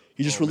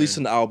 He just released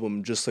an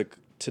album just like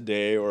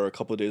today or a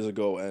couple of days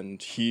ago,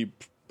 and he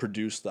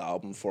produced the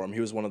album for him.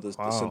 He was one of the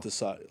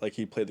synthesizer, like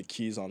he played the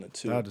keys on it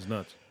too. That is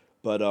nuts.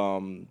 But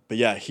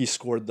yeah, he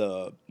scored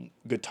the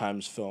Good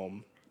Times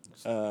film,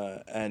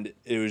 and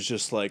it was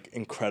just like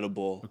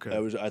incredible.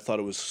 Okay. I thought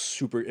it was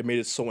super. It made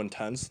it so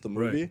intense, the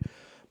movie. Right.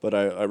 But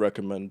I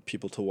recommend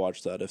people to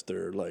watch that if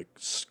they're like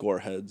score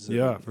heads.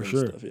 For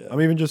sure. Stuff, yeah.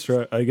 I'm even just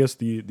I guess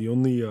the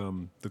only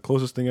the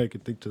closest thing I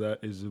could think to that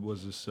is it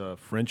was this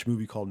French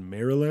movie called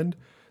Maryland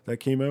that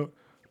came out.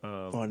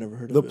 I never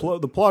heard The of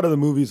it. the plot of the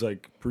movie is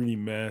like pretty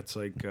meh. It's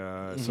like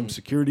some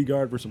security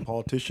guard for some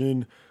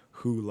politician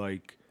who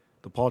like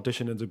the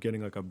politician ends up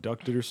getting like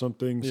abducted or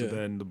something. So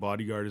then the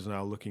bodyguard is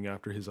now looking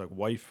after his like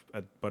wife,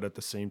 but at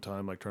the same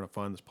time like trying to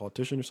find this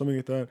politician or something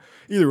like that.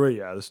 Either way,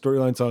 yeah, the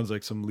storyline sounds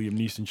like some Liam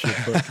Neeson shit.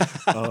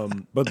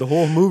 But the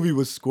whole movie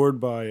was scored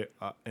by,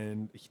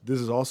 and this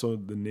is also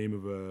the name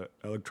of a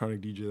electronic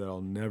DJ that I'll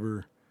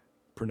never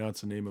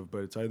pronounce the name of,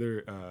 but it's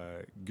either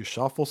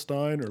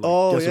Geschaffelstein or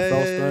like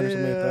Gesaffelstein or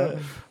something like that.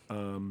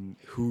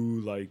 Who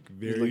like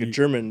very He's like a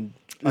German.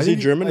 Is he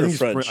German or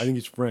French? I think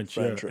he's French.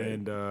 French, yeah. right.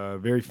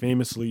 And very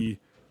famously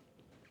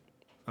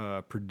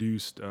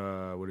produced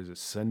what is it?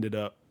 Send It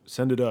Up.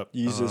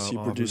 Yeezus, he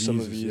off produced some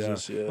of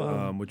Yeezus, Yeezus,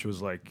 yeah. Which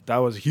was like that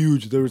was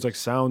huge. There was like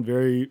sound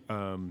very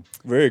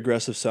very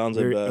aggressive sounds.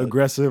 very I bet.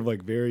 aggressive,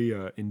 like very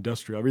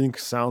industrial. Everything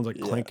sounds like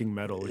clanking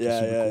metal, which is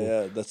super cool.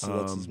 Yeah. That's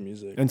his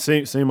music. And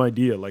same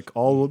idea. Like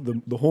all of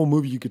the whole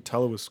movie, you could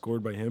tell it was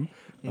scored by him,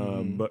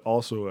 but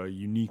also a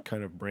unique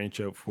kind of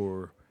branch out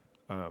for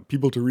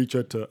people to reach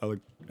out to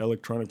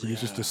electronic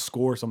producers to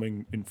score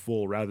something in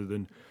full rather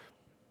than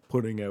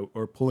pulling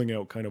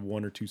out kind of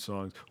one or two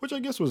songs, which I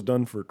guess was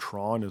done for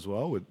Tron as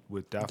well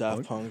with Daft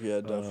Punk. Yeah,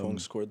 Daft Punk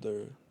scored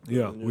their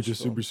which is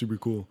super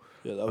cool.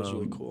 Yeah, that was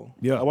really cool.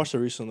 yeah. I watched it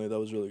recently. That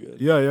was really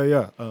good.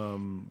 Yeah.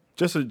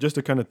 Just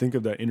to kind of think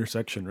of that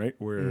intersection, right,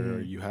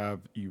 where you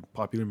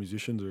popular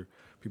musicians or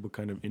people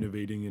kind of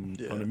innovating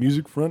on a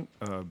music front,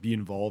 be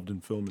involved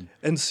in filming.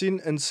 And seeing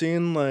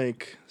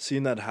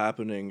that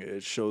happening,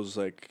 it shows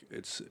like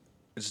it's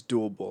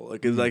doable.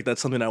 Like it's like that's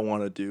something I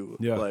want to do.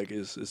 Yeah. Like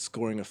is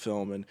scoring a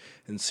film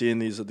and seeing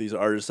these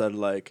artists that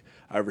like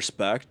I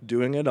respect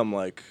doing it. I'm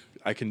like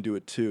I can do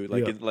it too.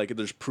 Like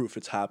there's proof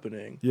it's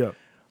happening. Yeah.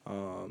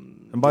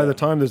 And by the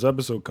time this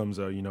episode comes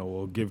out,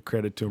 we'll give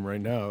credit to him right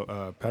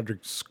now. Patrick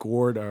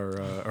scored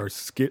our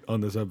skit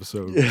on this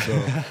episode.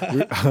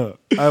 So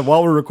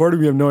while we're recording,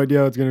 we have no idea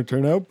how it's going to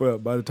turn out. But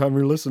by the time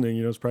you're listening,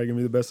 it's probably going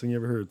to be the best thing you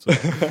ever heard. So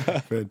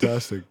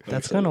fantastic.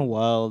 That's kind of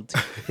wild.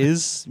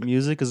 His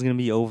music is going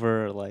to be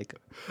over like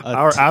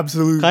our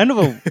absolute kind of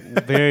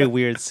a very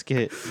weird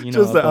skit.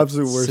 Just the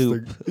absolute worst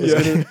soup. thing.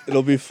 Yeah.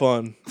 It'll be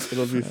fun.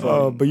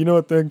 But you know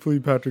what?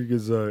 Thankfully, Patrick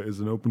is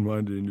an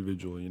open-minded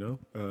individual.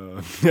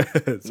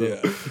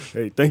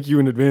 Hey, thank you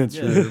in advance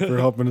for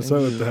helping us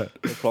out with that.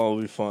 It'll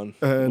probably be fun.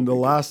 And the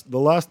last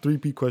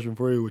 3P question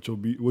for you, which will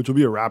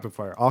be a rapid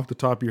fire off the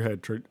top of your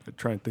head.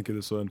 Try and think of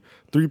this one.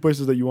 3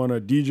 places that you want to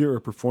DJ or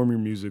perform your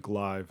music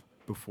live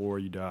before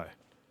you die.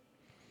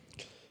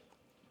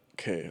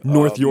 Okay.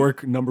 North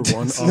York, number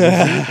one.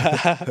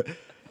 Obviously.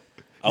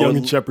 Young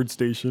and Shepherd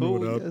Station.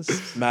 What up?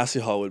 Yes. Massey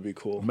Hall would be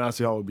cool.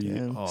 Massey Hall would be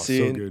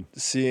so good.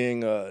 Seeing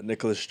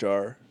Nicholas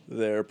Jar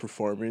there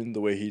performing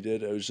the way he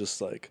did, it was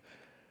just like,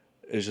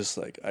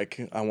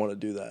 I want to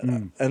do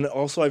that. And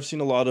also I've seen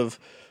a lot of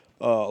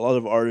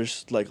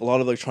artists, like a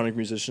lot of electronic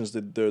musicians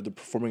that they're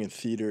performing in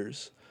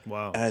theaters.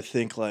 Wow. And I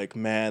think like,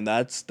 man,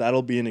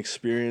 that'll be an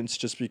experience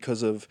just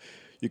because of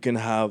you can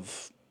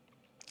have,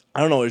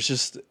 I don't know,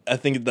 I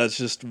think that's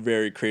just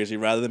very crazy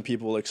rather than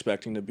people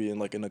expecting to be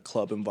in a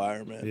club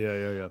environment.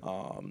 Yeah.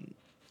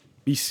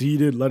 Be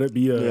seated, let it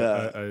be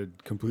a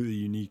completely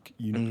unique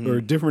or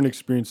a different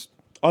experience.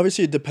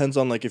 Obviously it depends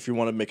on like if you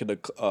want to make it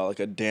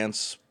a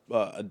dance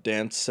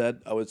set,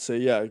 I would say,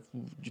 yeah,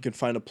 you can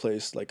find a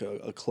place like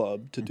a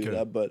club to do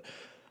that, but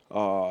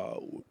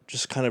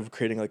just kind of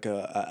creating like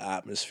a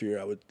atmosphere.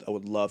 I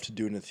would love to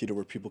do in a theater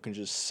where people can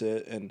just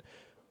sit and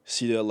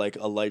see a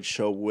light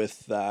show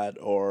with that,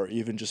 or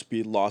even just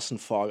be lost in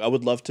fog. I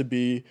would love to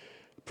be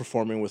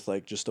performing with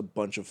like just a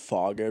bunch of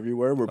fog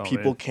everywhere where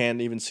people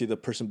can't even see the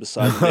person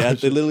beside them.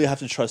 They literally have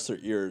to trust their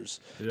ears,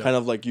 kind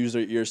of like use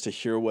their ears to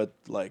hear what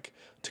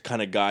to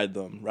kind of guide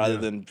them rather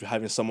than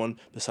having someone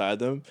beside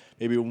them.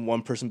 Maybe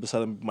one person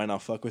beside them might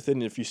not fuck with it,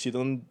 and if you see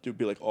them, you'd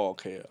be like, oh,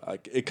 okay.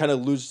 Like it kind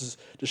of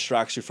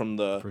distracts you from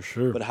For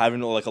sure. But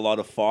having like a lot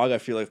of fog, I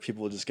feel like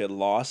people will just get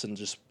lost and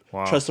just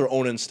trust their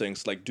own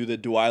instincts. Like,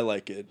 do I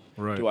like it?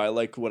 Right. Do I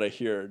like what I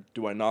hear?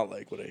 Do I not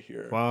like what I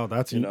hear? Wow,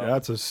 that's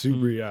a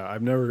super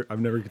I've never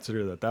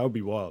considered that. That would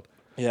be wild.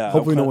 Yeah.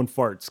 Hopefully no one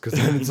farts, because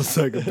then it's just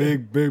like a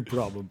big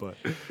problem. But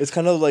it's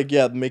kind of like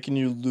making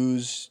you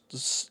lose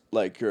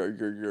like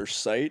your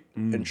sight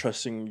and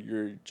trusting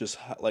your just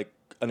like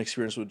an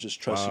experience with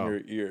just trusting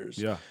your ears.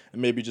 Yeah.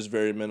 And maybe just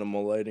very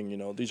minimal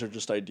lighting. These are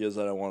just ideas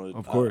that I wanted.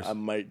 Of course. I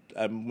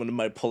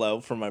might pull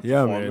out from my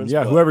yeah, performance.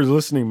 man. Yeah, whoever's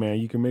listening, man,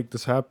 you can make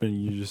this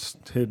happen. You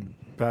just hit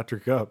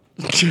Patrick up.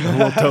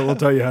 we'll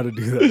tell you how to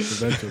do that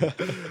eventually.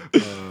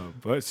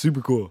 But super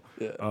cool.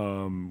 Yeah.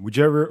 Would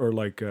you ever, or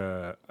like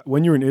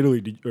when you were in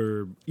Italy,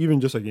 or even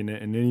just like in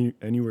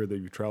anywhere that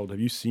you traveled, have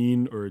you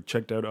seen or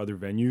checked out other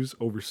venues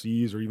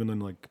overseas, or even in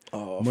like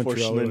Montreal?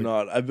 Unfortunately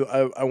not.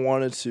 I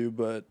wanted to,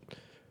 but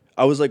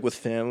I was like with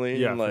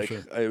family, and like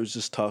it was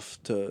just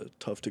tough to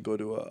go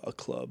to a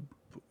club.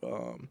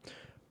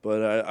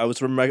 But I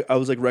was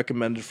like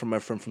recommended from my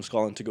friend from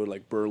Scotland to go to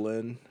like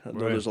Berlin. I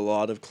know there's a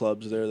lot of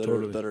clubs there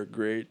that are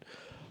great.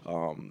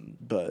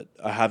 But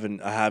I haven't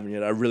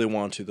yet. I really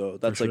want to though.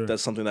 That's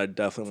that's something that I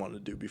definitely want to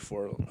do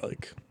before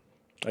like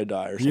I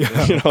die or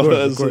something.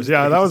 Yeah, of course.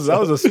 Yeah, that was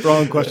a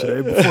strong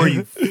question before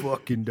you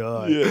fucking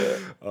die. Yeah.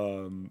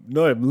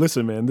 No,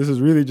 listen, man. This is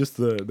really just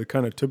the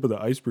kind of tip of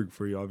the iceberg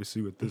for you.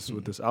 Obviously, with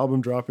this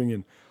album dropping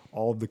and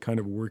all of the kind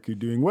of work you're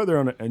doing, whether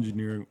on an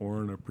engineering or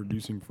on a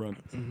producing front.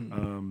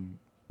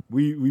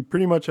 We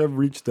pretty much have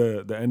reached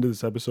the end of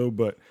this episode,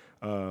 but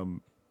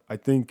I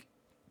think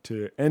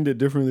to end it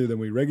differently than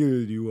we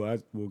regularly do,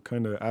 we'll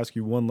kind of ask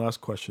you one last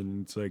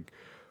question. It's like,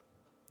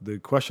 the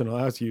question I'll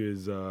ask you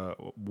is,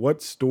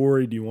 what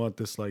story do you want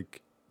this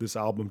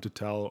album to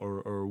tell,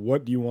 or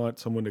what do you want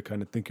someone to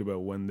kind of think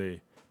about when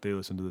they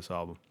listen to this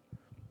album?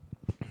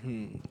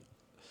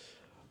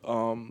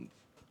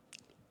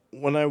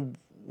 What I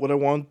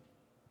want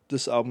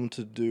this album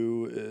to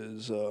do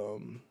is,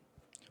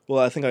 well,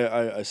 I think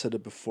I said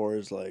it before,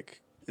 is like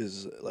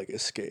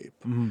escape.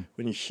 When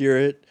you hear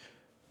it,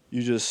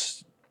 you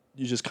just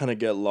kind of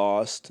get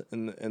lost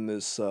in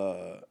this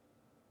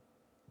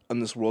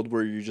world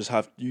where you just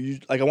have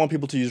I want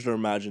people to use their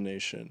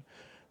imagination.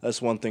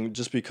 That's one thing,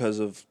 just because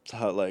of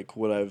how like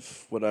what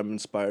I'm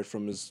inspired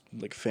from is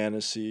like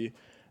fantasy,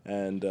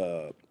 and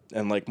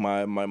like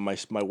my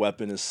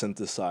weapon is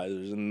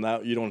synthesizers, and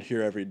that you don't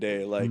hear every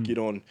day. Like you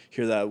don't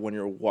hear that when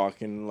you're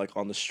walking like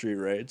on the street,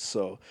 right?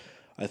 So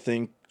I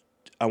think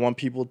I want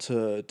people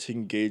to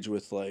engage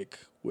with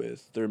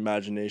their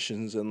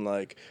imaginations, and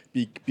like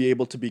be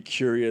able to be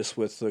curious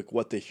with like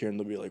what they hear, and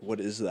they'll be like, what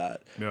is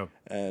that? Yeah.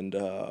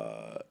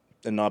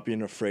 And not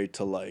being afraid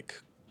to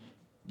like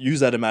use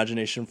that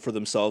imagination for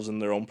themselves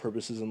and their own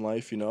purposes in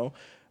life,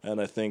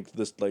 And I think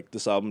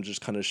this album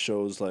just kind of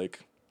shows like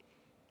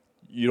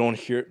you don't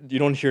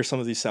hear some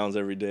of these sounds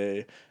every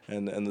day,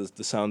 and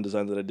the sound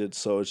design that I did.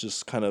 So it's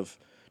just kind of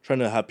trying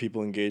to have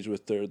people engage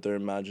with their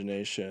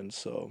imagination.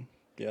 So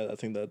yeah, I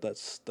think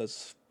that's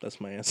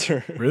my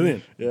answer.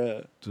 Brilliant.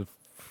 Yeah. It's a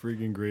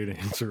freaking great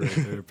answer right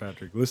there,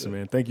 Patrick. Listen,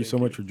 man, thank you so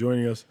much for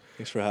joining us.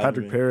 Thanks for having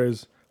Patrick me.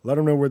 Perez. Let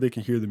them know where they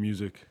can hear the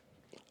music.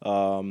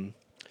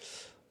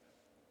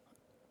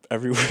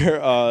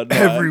 Everywhere.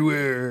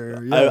 Everywhere.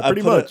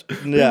 Pretty much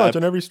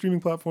on every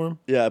streaming platform.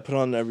 Yeah, I put it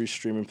on every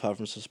streaming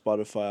platform, so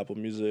Spotify, Apple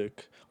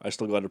Music. I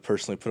still got to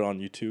personally put it on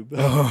YouTube.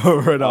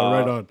 Oh, right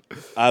on.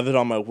 I have it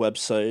on my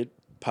website,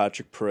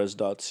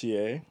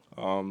 patrickperez.ca.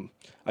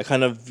 I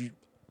kind of,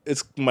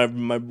 it's my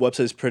website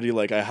is pretty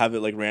like I have it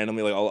like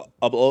randomly, like I'll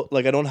upload,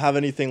 like I don't have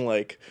anything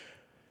like,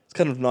 it's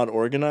kind of not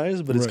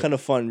organized, but it's kind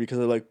of fun because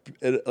my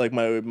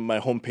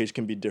homepage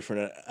can be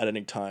different at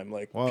any time.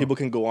 Like people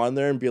can go on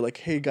there and be like,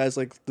 hey guys,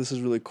 like this is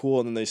really cool,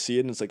 and then they see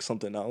it and it's like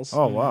something else.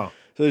 Oh wow.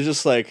 So it's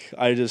just like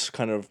I just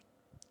kind of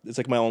it's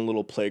like my own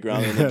little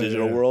playground in the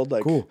digital world.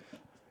 Like, cool.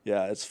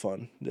 Yeah, it's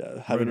fun.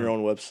 Yeah, having your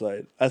own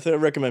website. I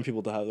recommend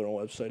people to have their own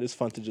website. It's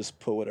fun to just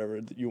put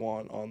whatever you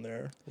want on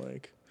there.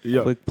 Like,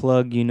 quick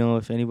plug,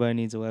 if anybody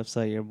needs a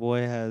website, your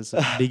boy has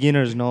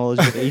beginner's knowledge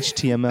of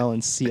HTML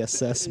and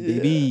CSS,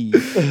 baby.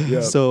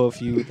 Yeah. So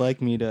if you would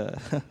like me to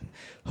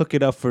hook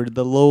it up for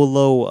the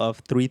low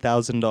of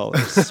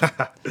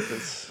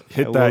 $3,000,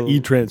 hit that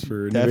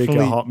e-transfer,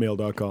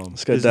 Nivek@hotmail.com.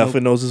 This guy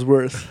definitely knows his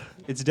worth.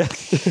 It's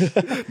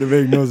definitely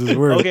Nivek knows his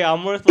worth. Okay,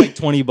 I'm worth like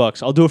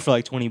 $20. I'll do it for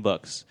like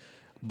 $20.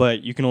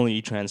 But you can only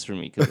e-transfer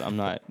me because I'm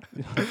not.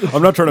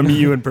 I'm not trying to meet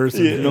you in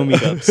person. No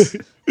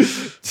meetups.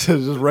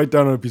 Just write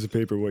down on a piece of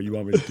paper what you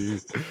want me to do.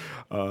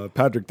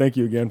 Patrick, thank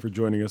you again for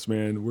joining us,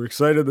 man. We're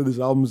excited that this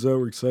album's out.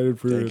 We're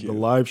excited for the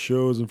live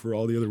shows and for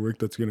all the other work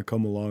that's going to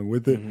come along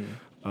with it.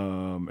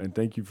 And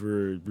thank you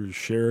for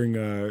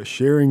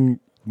sharing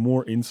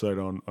more insight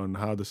on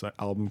how this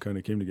album kind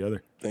of came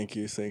together. Thank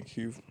you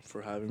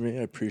for having me.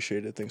 I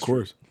appreciate it. Thanks, of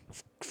course,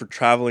 for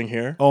traveling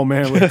here. Oh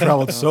man, we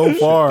traveled so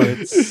far.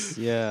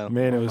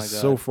 Man, it was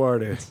so far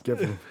to get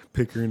from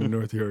Pickering to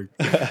North York.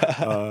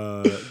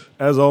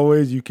 As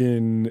always, you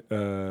can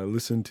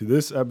listen to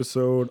this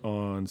episode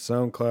on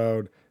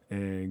SoundCloud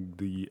and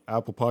the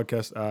Apple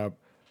Podcast app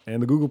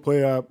and the Google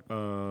Play app.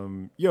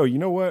 You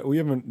know what?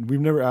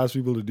 We've never asked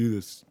people to do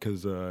this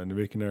because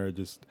Nivek and I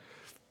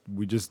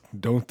we just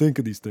don't think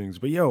of these things.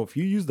 But if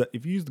you use the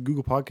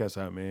Google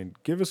Podcast app, man,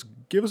 give us a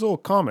little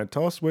comment.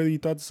 Tell us whether you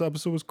thought this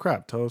episode was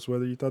crap. Tell us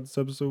whether you thought this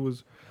episode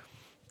was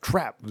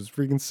trap, was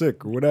freaking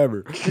sick or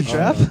whatever.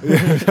 Trap?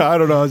 I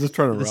don't know. I was just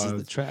trying to This is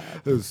the trap.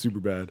 It was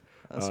super bad.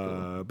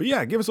 Cool. But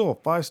yeah, give us a little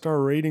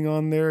 5-star rating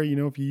on there.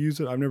 If you use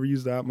it. I've never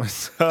used that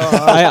myself.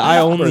 I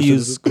only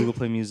use Google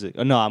Play Music.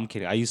 No, I'm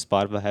kidding. I use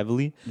Spotify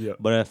heavily. Yeah.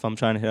 But if I'm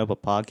trying to hit up a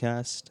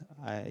podcast,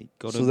 I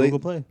go to Google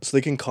Play. So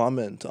they can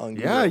comment on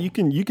Google. Yeah, you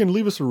can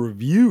leave us a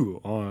review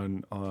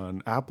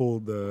on Apple,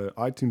 the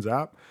iTunes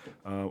app,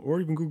 or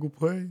even Google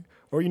Play.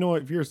 Or you know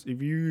what, if you're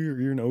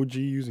an OG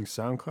using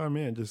SoundCloud,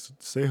 man,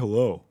 just say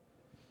hello.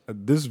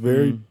 At this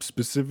very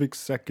specific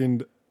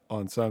second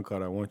on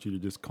SoundCloud, I want you to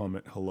just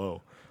comment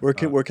hello. Where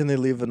can they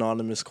leave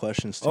anonymous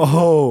questions to?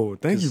 Oh,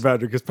 thank you,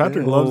 Patrick, because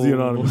Patrick loves the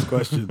anonymous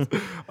questions.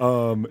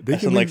 They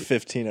send like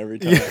 15 every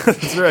time. Yeah,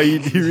 that's right.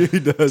 He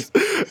really does.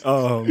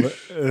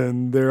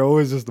 And they're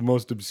always just the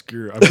most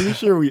obscure. I'm pretty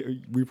sure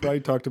we probably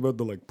talked about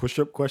the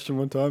push-up question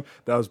one time.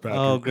 That was Patrick.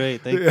 Oh,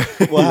 great. Thank you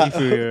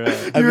for your...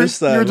 I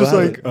missed that. You were just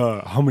like,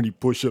 how many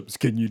push-ups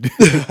can you do?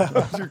 That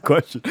was your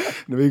question. And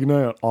Nivek and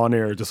I on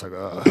air just like,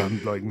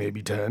 I'm like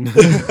maybe 10.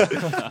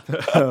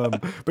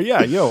 But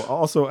yeah,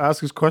 also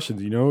ask us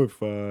questions.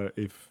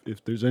 If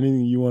there's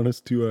anything you want us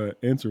to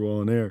answer while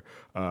on air,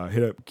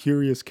 hit up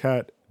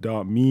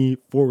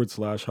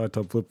curiouscat.me/high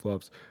top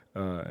flip-flops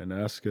and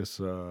ask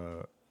us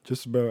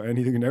just about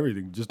anything and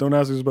everything. Just don't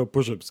ask us about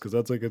push-ups because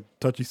that's like a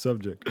touchy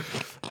subject.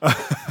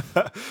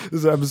 This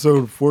is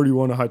episode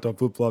 41 of High Top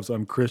Flip-Flops.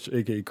 I'm Chris,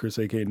 a.k.a. Chris,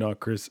 a.k.a. not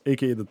Chris,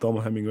 a.k.a. the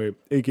Thelma Hemingway,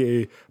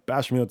 a.k.a.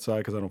 bash me outside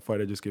because I don't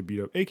fight, I just get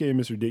beat up, a.k.a.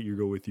 Mr. Date Your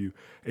Go With You,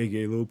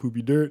 a.k.a. Little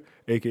Poopy Dirt,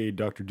 a.k.a.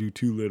 Dr. Do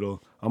Too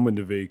Little. I'm with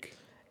Nivek,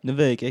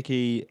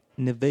 a.k.a.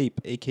 Nivape,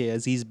 a.k.a.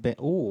 Aziz I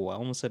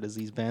almost said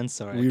Aziz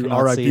Bansar. We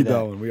RIP'd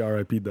that one. We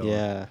RIP'd that one.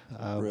 Yeah,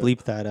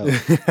 bleep that out.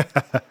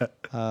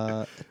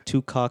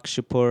 Tupac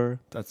Shakur.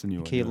 That's the new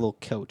one. A.k.a. Little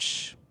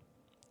Couch.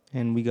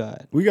 And we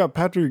got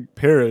Patrick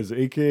Perez,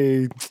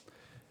 a.k.a.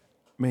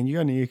 Man, you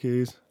got any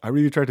AKAs? I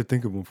really tried to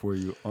think of one for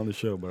you on the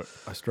show, but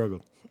I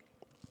struggled.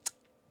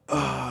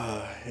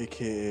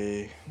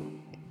 A.k.a.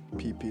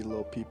 PP,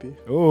 Little PP.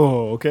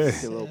 Oh, okay.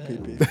 A.k.a. Little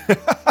PP.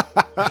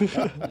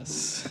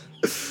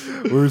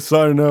 We're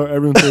signing out.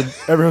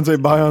 Everyone say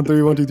bye on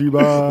 3. 1, 2, 3.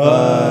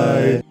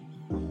 Bye.